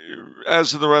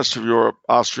as in the rest of Europe,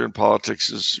 Austrian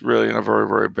politics is really in a very,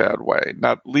 very bad way,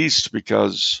 not least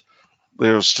because they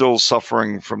are still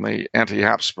suffering from the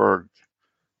anti-Habsburg,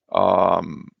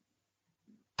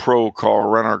 pro-Karl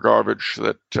Renner garbage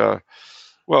that the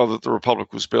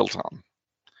Republic was built on.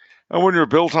 And when you're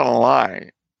built on a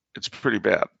lie, it's pretty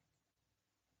bad.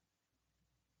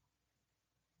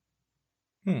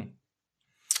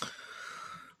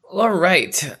 All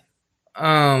right.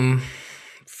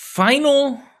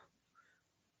 Final,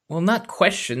 well, not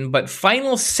question, but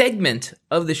final segment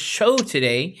of the show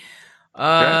today.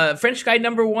 Okay. French guy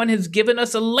number 1 has given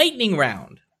us a lightning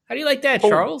round. How do you like that,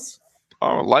 Charles?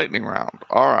 Oh, lightning round.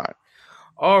 All right.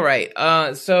 All right.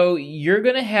 So you're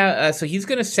gonna have. So he's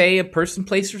gonna say a person,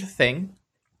 place, or thing,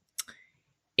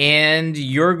 and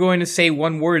you're going to say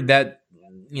one word that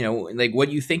like what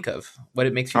you think of, what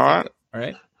it makes you All think right. of. All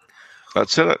right.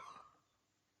 That's it.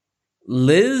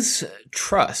 Liz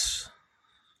Truss.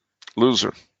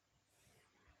 Loser.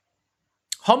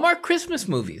 Hallmark Christmas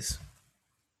movies.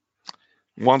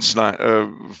 Once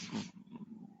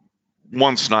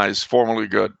nice, formerly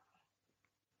good.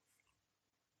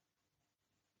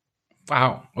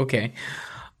 Wow. Okay.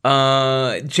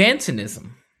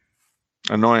 Jansenism.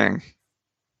 Annoying.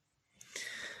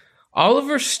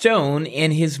 Oliver Stone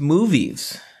and his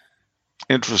movies.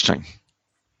 Interesting.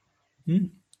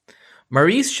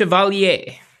 Maurice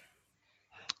Chevalier.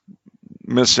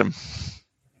 Miss him.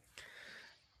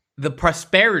 The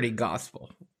Prosperity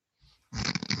Gospel.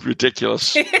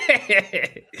 Ridiculous.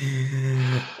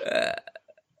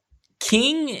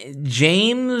 King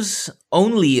James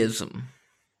Onlyism.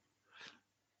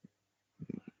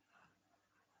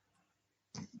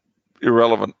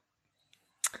 Irrelevant.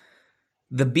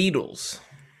 The Beatles.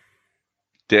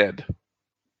 Dead.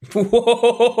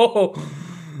 Whoa.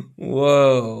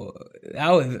 That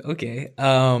was okay.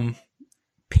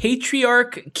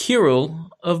 Patriarch Kirill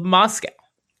of Moscow.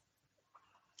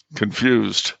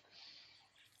 Confused.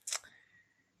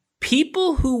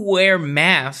 People who wear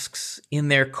masks in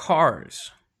their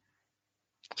cars.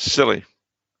 Silly.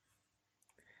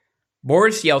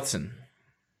 Boris Yeltsin.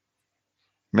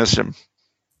 Miss him.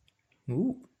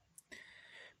 Ooh.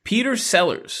 Peter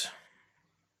Sellers.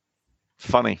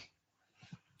 Funny.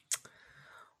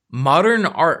 Modern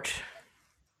art.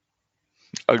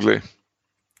 Ugly.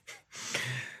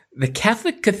 The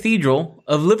Catholic Cathedral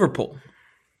of Liverpool.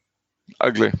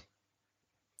 Ugly.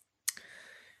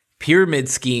 Pyramid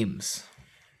schemes.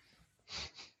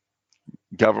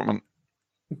 Government.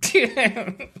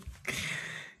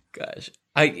 Gosh.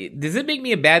 Does it make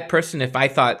me a bad person if I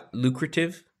thought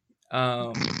lucrative?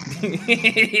 Well,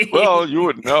 you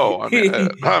would know. I mean,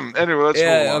 anyway, let's move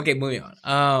on. Okay, moving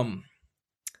on.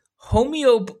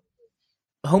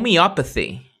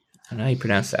 Homeopathy. I don't know how you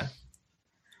pronounce that.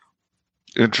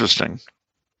 Interesting.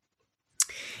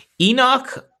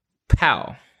 Enoch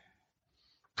Powell.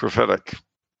 Prophetic.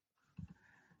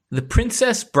 The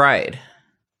Princess Bride.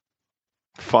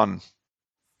 Fun.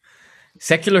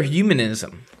 Secular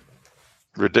humanism.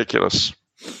 Ridiculous.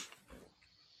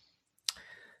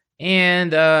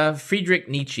 And Friedrich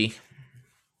Nietzsche.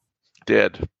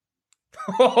 Dead.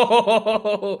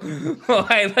 Oh,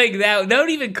 I like that. Don't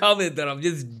even comment that I'm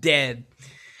just dead.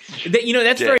 That's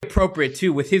dead. Very appropriate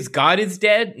too. With his God is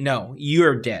dead. No,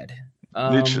 you're dead.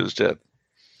 Nietzsche is dead.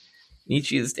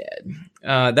 Nietzsche is dead.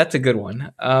 That's a good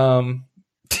one.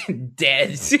 Dead.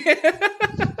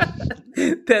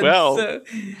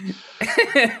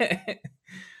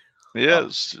 He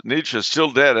is. Nietzsche is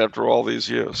still dead after all these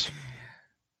years.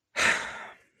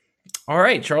 All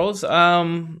right, Charles.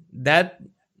 That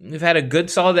we've had a good,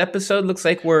 solid episode. Looks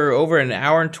like we're over an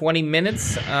hour and 20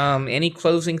 minutes. Any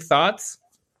closing thoughts?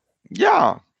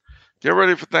 Yeah. Get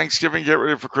ready for Thanksgiving. Get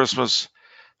ready for Christmas.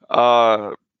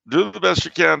 Do the best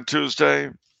you can Tuesday.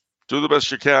 Do the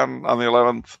best you can on the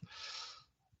 11th,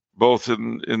 both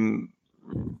in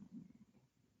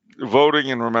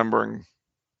voting and remembering.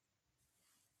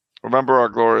 Remember our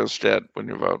glorious dead when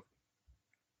you vote.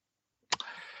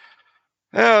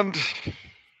 And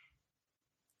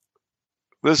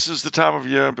this is the time of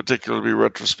year in particular to be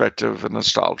retrospective and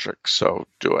nostalgic, so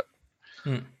do it.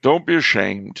 Don't be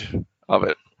ashamed of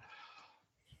it.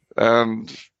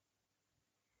 And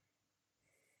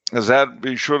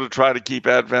be sure to try to keep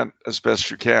Advent as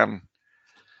best you can.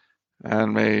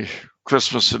 And may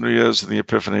Christmas and New Year's and the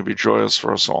Epiphany be joyous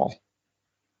for us all.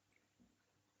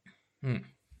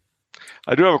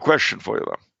 I do have a question for you,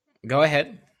 though. Go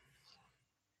ahead.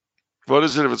 What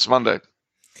is it if it's Monday?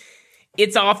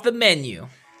 It's off the menu.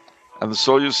 And the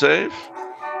soul you save?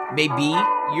 May be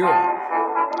your own.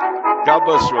 God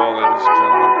bless you all, ladies and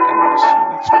gentlemen, and we'll see you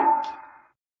next week.